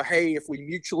 hey, if we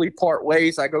mutually part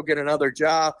ways, I go get another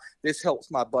job. This helps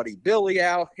my buddy Billy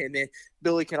out. And then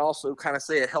Billy can also kind of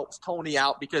say it helps Toney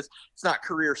out because it's not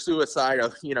career suicide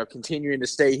of, continuing to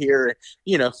stay here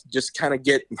and, just kind of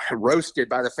get roasted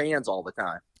by the fans all the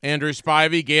time. Andrew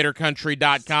Spivey,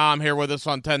 GatorCountry.com, here with us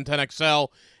on 1010XL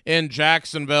in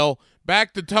Jacksonville.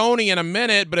 Back to Toney in a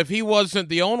minute, but if he wasn't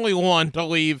the only one to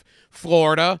leave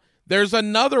Florida, there's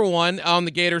another one on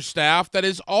the Gator staff that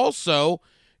is also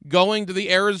going to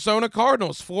the Arizona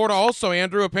Cardinals. Florida also,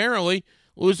 Andrew, apparently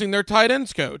losing their tight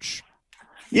ends coach.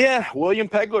 Yeah, William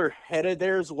Pegler headed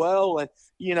there as well. And,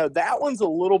 that one's a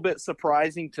little bit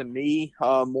surprising to me,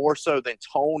 more so than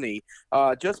Toney,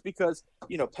 just because,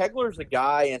 Pegler's a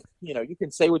guy and, you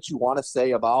can say what you want to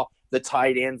say about the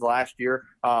tight ends last year.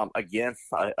 Again,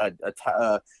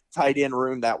 a tight end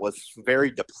room that was very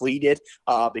depleted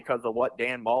because of what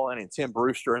Dan Mullen and Tim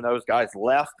Brewster and those guys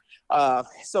left.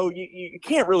 So you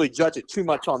can't really judge it too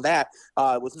much on that.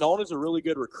 Was known as a really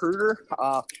good recruiter,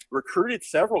 recruited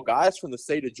several guys from the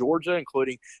state of Georgia,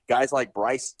 including guys like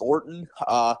Bryce Thornton,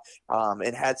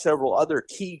 and had several other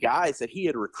key guys that he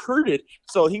had recruited.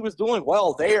 So he was doing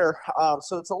well there.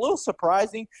 So it's a little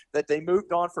surprising that they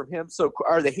moved on from him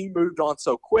that he moved on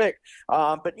so quick.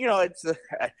 But it's a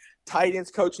tight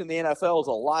ends coach in the NFL is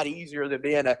a lot easier than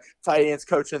being a tight ends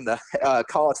coach in the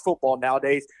college football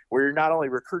nowadays, where you're not only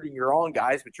recruiting your own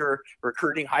guys, but you're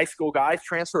recruiting high school guys,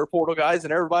 transfer portal guys,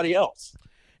 and everybody else.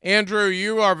 Andrew,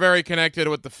 you are very connected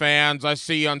with the fans. I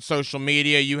see on social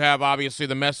media you have obviously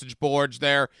the message boards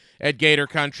there at Gator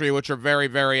Country, which are very,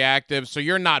 very active. So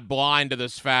you're not blind to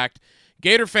this fact.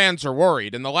 Gator fans are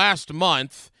worried. In the last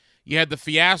month, you had the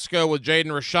fiasco with Jaden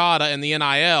Rashada and the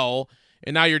NIL,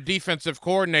 and now your defensive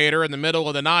coordinator in the middle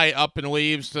of the night up and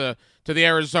leaves to the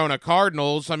Arizona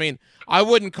Cardinals. I mean, I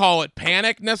wouldn't call it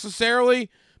panic necessarily,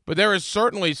 but there is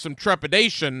certainly some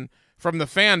trepidation from the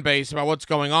fan base about what's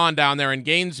going on down there in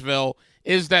Gainesville.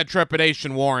 Is that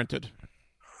trepidation warranted?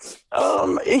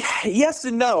 Yes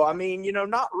and no. I mean,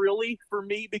 not really for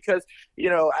me because,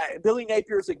 Billy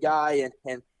Napier's a guy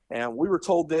and we were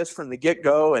told this from the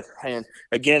get-go. And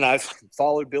again, I've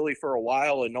followed Billy for a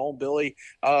while and known Billy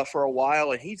for a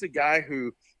while. And he's a guy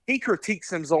who he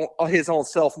critiques his own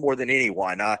self more than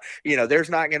anyone. There's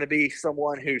not going to be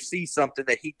someone who sees something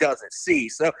that he doesn't see.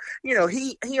 So,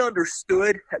 he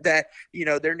understood that,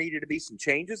 there needed to be some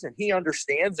changes. And he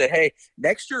understands that, hey,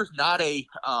 next year's not a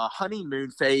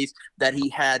honeymoon phase that he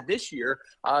had this year.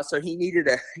 So he needed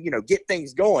to, get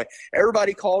things going.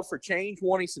 Everybody called for change,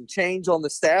 wanting some change on the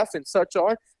staff and such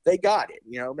on. They got it.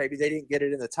 Maybe they didn't get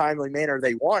it in the timely manner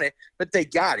they wanted, but they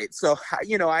got it. So,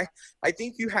 I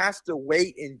think you have to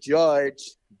wait and judge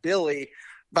Billy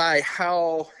by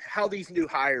how these new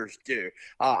hires do.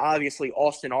 Obviously,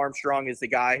 Austin Armstrong is the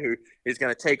guy who is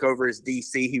going to take over as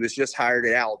DC. He was just hired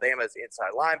at Alabama as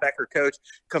inside linebacker coach,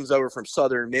 comes over from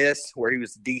Southern Miss, where he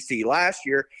was DC last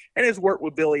year, and has worked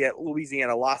with Billy at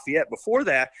Louisiana Lafayette before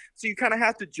that. So you kind of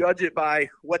have to judge it by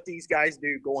what these guys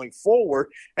do going forward,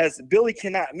 as Billy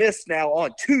cannot miss now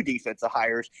on two defensive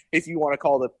hires if you want to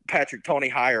call the Patrick Toney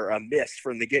hire a miss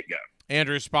from the get-go.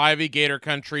 Andrew Spivey,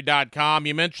 GatorCountry.com.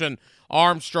 You mentioned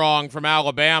Armstrong from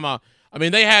Alabama. I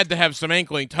mean, they had to have some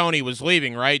inkling Toney was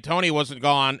leaving, right? Toney wasn't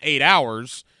gone 8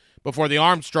 hours before the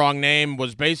Armstrong name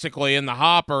was basically in the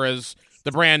hopper as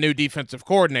the brand new defensive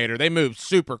coordinator. They moved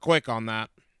super quick on that.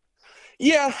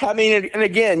 Yeah, I mean, and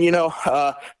again,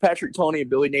 Patrick Toney and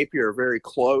Billy Napier are very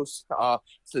close.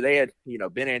 So they had,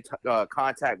 been in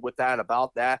contact with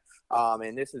about that.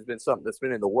 And this has been something that's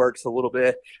been in the works a little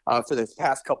bit for the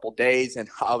past couple days. And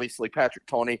obviously Patrick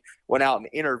Toney went out and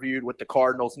interviewed with the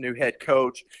Cardinals' new head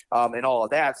coach and all of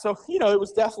that. So, it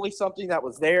was definitely something that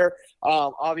was there.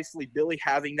 Obviously, Billy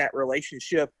having that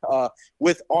relationship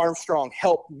with Armstrong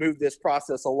helped move this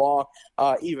process along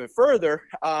even further.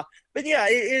 But yeah,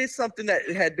 it is something that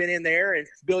had been in there. And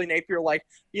Billy Napier, like,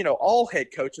 all head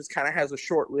coaches, kind of has a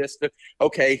short list of,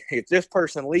 okay, if this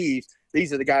person leaves,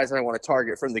 these are the guys I want to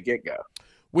target from the get-go.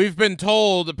 We've been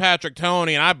told that Patrick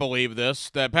Toney, and I believe this,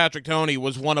 that Patrick Toney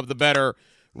was one of the better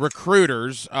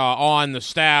recruiters on the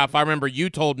staff. I remember you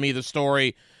told me the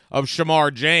story of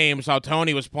Shamar James, how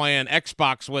Toney was playing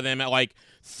Xbox with him at like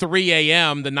 3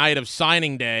 a.m. the night of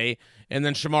signing day, and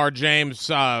then Shamar James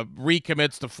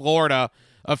recommits to Florida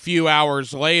a few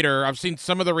hours later. I've seen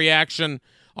some of the reaction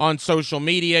on social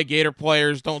media. Gator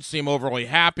players don't seem overly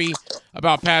happy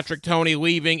about Patrick Toney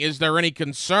leaving. Is there any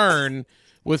concern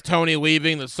with Toney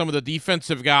leaving that some of the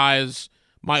defensive guys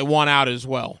might want out as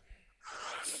well?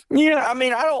 Yeah, I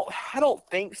mean, I don't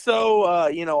think so.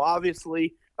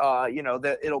 Obviously,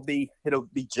 that it'll be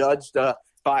judged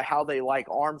by how they like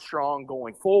Armstrong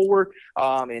going forward,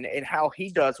 and how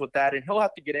he does with that. And he'll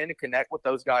have to get in and connect with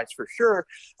those guys for sure.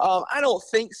 I don't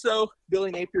think so. Billy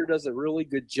Napier does a really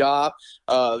good job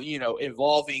of,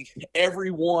 involving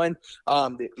everyone,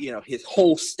 his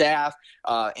whole staff,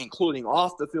 including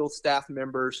off the field staff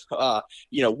members,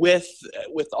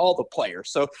 with all the players.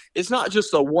 So it's not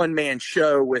just a one-man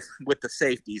show with the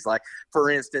safeties. Like, for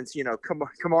instance,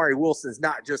 Kamari Wilson's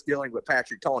not just dealing with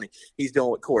Patrick Toney. He's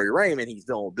dealing with Corey Raymond. He's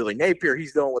dealing with Billy Napier.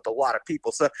 He's dealing with a lot of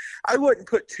people. So I wouldn't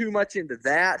put too much into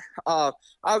that.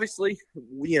 Obviously,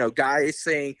 guys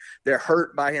saying they're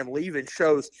hurt by him leaving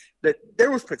shows that there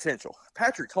was potential.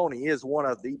 Patrick Toney is one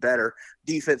of the better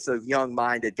defensive,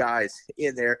 young-minded guys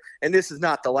in there, and this is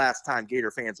not the last time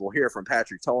Gator fans will hear from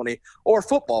Patrick Toney, or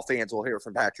football fans will hear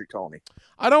from Patrick Toney.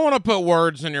 I don't want to put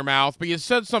words in your mouth, but you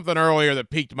said something earlier that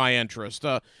piqued my interest.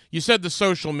 You said the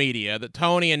social media, that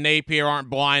Toney and Napier aren't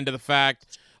blind to the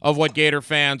fact of what Gator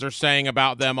fans are saying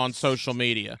about them on social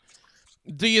media.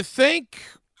 Do you think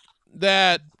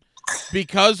that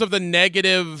because of the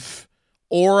negative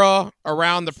aura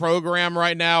around the program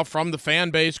right now from the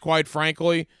fan base, quite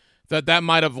frankly, that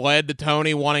might have led to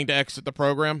Toney wanting to exit the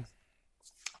program?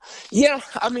 Yeah,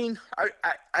 I mean,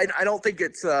 I don't think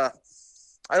it's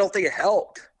I don't think it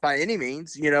helped by any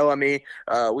means.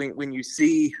 When you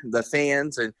see the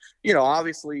fans, and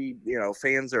obviously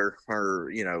fans are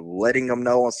letting them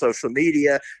know on social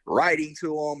media, writing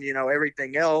to them,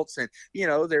 everything else, and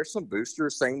there's some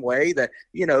boosters same way that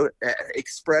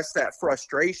express that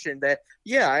frustration. That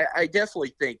I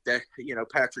definitely think that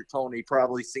Patrick Toney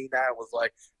probably seen that and was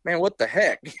like, man, what the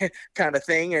heck, kind of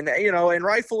thing, and and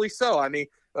rightfully so. I mean,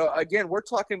 again, we're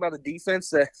talking about a defense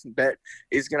that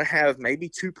is going to have maybe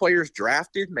 2 players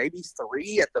drafted, maybe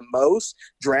 3 at the most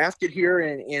drafted here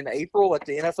in April at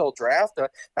the NFL draft.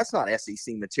 That's not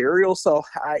SEC material. So,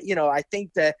 I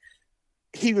think that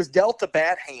he was dealt a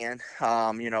bad hand.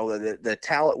 The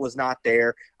talent was not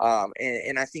there.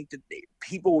 And I think that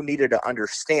people needed to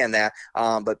understand that.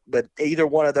 But either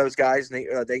one of those guys,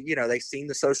 they seen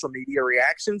the social media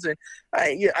reactions, and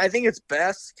I think it's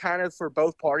best kind of for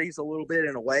both parties a little bit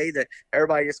in a way that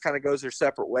everybody just kind of goes their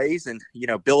separate ways. And,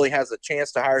 Billy has a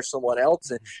chance to hire someone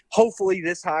else. And hopefully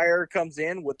this hire comes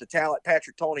in with the talent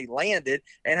Patrick Toney landed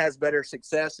and has better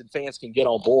success, and fans can get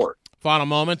on board. Final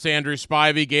moments, Andrew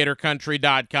Spivey,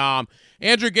 GatorCountry.com.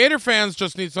 Andrew, Gator fans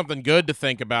just need something good to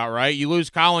think about, right? You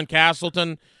lose Colin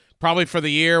Castleton probably for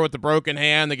the year with the broken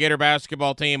hand. The Gator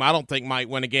basketball team, I don't think, might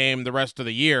win a game the rest of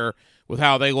the year with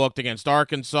how they looked against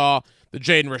Arkansas. The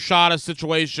Jaden Rashada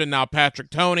situation, now Patrick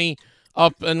Toney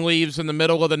up and leaves in the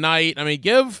middle of the night. I mean,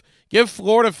 give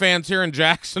Florida fans here in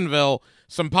Jacksonville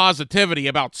some positivity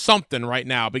about something right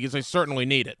now, because they certainly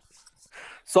need it.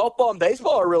 Softball and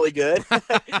baseball are really good.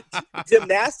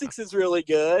 Gymnastics is really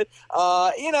good.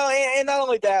 And not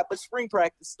only that, but spring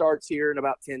practice starts here in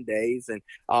about 10 days, and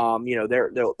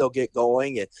they'll get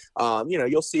going, and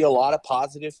you'll see a lot of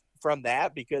positive from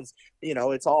that, because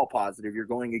it's all positive. You're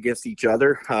going against each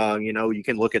other. You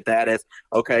can look at that as,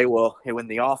 okay, well, when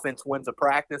the offense wins a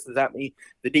practice, does that mean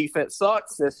the defense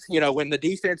sucks? When the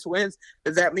defense wins,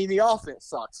 does that mean the offense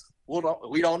sucks?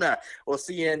 We don't know. We'll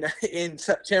see in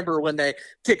September when they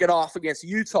kick it off against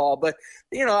Utah. But,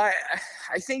 I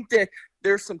think that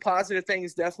there's some positive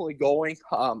things definitely going.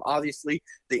 Obviously,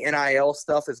 the NIL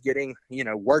stuff is getting,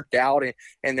 worked out,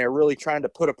 and they're really trying to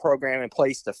put a program in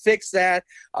place to fix that.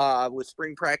 With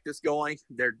spring practice going,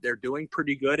 they're doing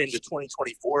pretty good into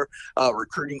 2024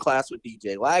 recruiting class with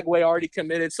DJ Lagway already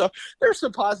committed. So there's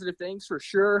some positive things for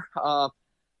sure.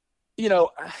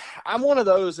 I'm one of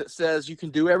those that says you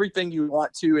can do everything you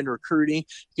want to in recruiting.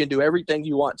 You can do everything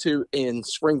you want to in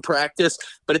spring practice.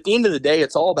 But at the end of the day,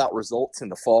 it's all about results in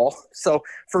the fall. So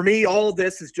for me, all of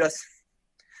this is just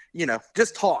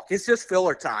talk. It's just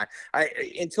filler time.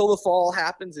 Until the fall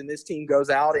happens and this team goes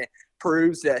out and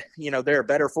proves that, they're a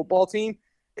better football team,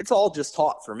 it's all just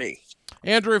talk for me.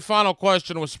 Andrew, final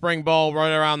question with spring ball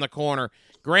right around the corner.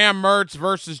 Graham Mertz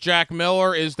versus Jack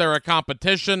Miller. Is there a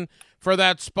competition for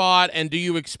that spot? And do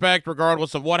you expect,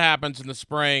 regardless of what happens in the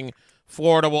spring,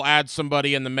 Florida will add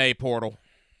somebody in the May portal?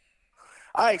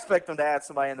 I expect them to add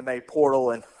somebody in the May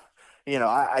portal. And,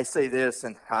 I say this,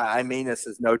 and I mean this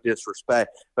as no disrespect,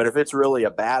 but if it's really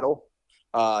a battle,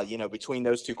 between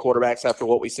those two quarterbacks after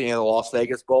what we see in the Las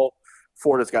Vegas Bowl,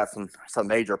 Florida's got some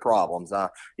major problems.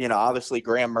 Obviously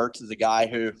Graham Mertz is a guy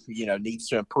who, needs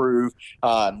to improve,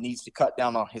 needs to cut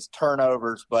down on his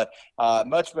turnovers, but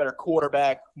much better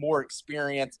quarterback, more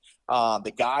experience.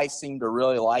 The guys seem to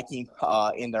really like him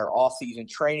in their offseason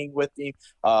training with him.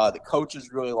 The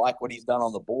coaches really like what he's done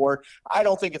on the board. I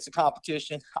don't think it's a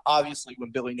competition. Obviously,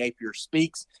 when Billy Napier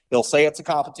speaks, he'll say it's a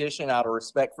competition out of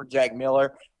respect for Jack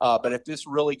Miller. But if this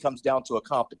really comes down to a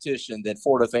competition, then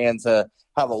Florida fans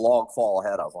have a long fall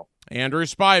ahead of them. Andrew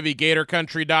Spivey,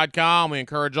 GatorCountry.com. We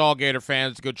encourage all Gator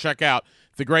fans to go check out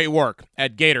the great work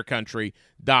at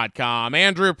GatorCountry.com.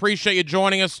 Andrew, appreciate you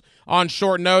joining us on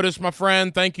short notice, my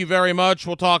friend. Thank you very much.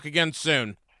 We'll talk again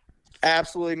soon.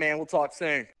 Absolutely, man. We'll talk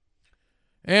soon.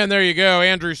 And there you go,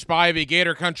 Andrew Spivey,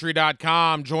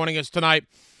 GatorCountry.com, joining us tonight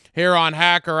here on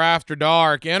Hacker After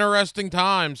Dark. Interesting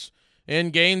times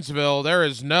in Gainesville. There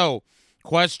is no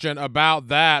question about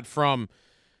that, from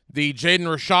the Jaden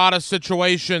Rashada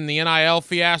situation, the NIL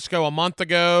fiasco a month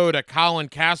ago, to Colin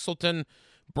Castleton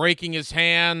breaking his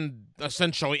hand,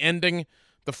 essentially ending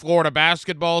the Florida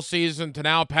basketball season, to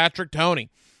now Patrick Toney,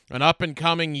 an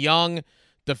up-and-coming young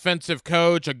defensive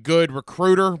coach, a good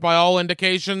recruiter by all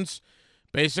indications,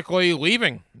 basically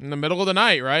leaving in the middle of the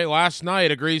night, right? Last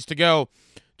night, agrees to go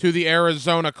to the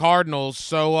Arizona Cardinals.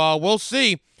 So we'll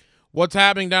see what's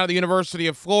happening down at the University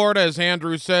of Florida. As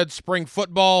Andrew said, spring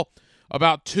football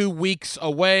about 2 weeks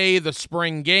away, the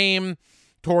spring game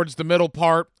towards the middle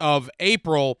part of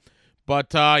April.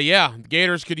 But,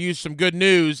 Gators could use some good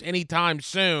news anytime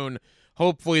soon.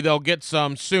 Hopefully they'll get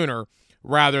some sooner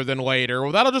rather than later.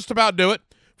 Well, that'll just about do it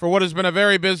for what has been a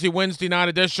very busy Wednesday night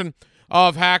edition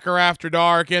of Hacker After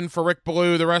Dark. In for Rick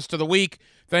Ballou the rest of the week.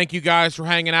 Thank you guys for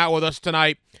hanging out with us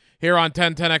tonight here on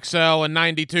 1010XL and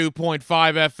 92.5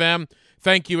 FM.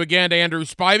 Thank you again to Andrew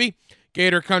Spivey,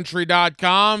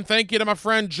 GatorCountry.com. Thank you to my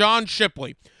friend John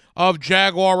Shipley of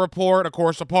Jaguar Report, of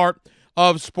course, a part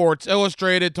of Sports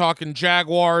Illustrated, talking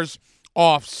Jaguars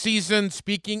off season.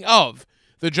 Speaking of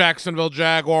the Jacksonville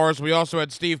Jaguars, we also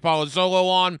had Steve Palazzolo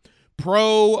on,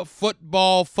 Pro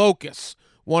Football Focus,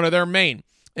 one of their main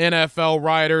NFL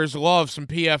writers. Love some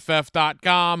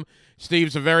PFF.com.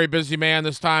 Steve's a very busy man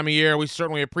this time of year. We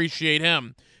certainly appreciate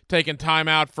him taking time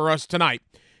out for us tonight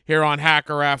here on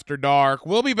Hacker After Dark.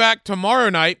 We'll be back tomorrow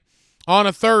night on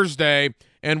a Thursday,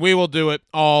 and we will do it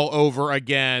all over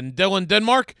again. Dylan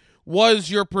Denmark was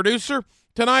your producer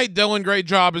tonight. Dylan, great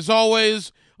job as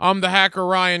always. I'm the Hacker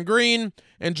Ryan Green.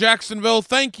 And Jacksonville,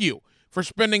 thank you for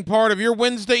spending part of your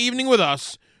Wednesday evening with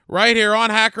us right here on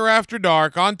Hacker After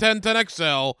Dark on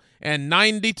 1010XL and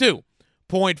 92.5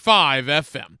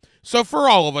 FM. So for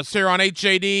all of us here on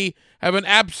HAD, have an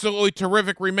absolutely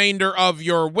terrific remainder of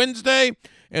your Wednesday,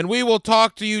 and we will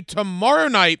talk to you tomorrow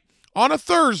night on a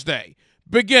Thursday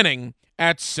beginning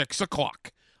at 6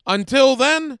 o'clock. Until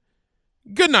then,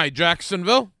 good night,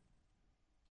 Jacksonville.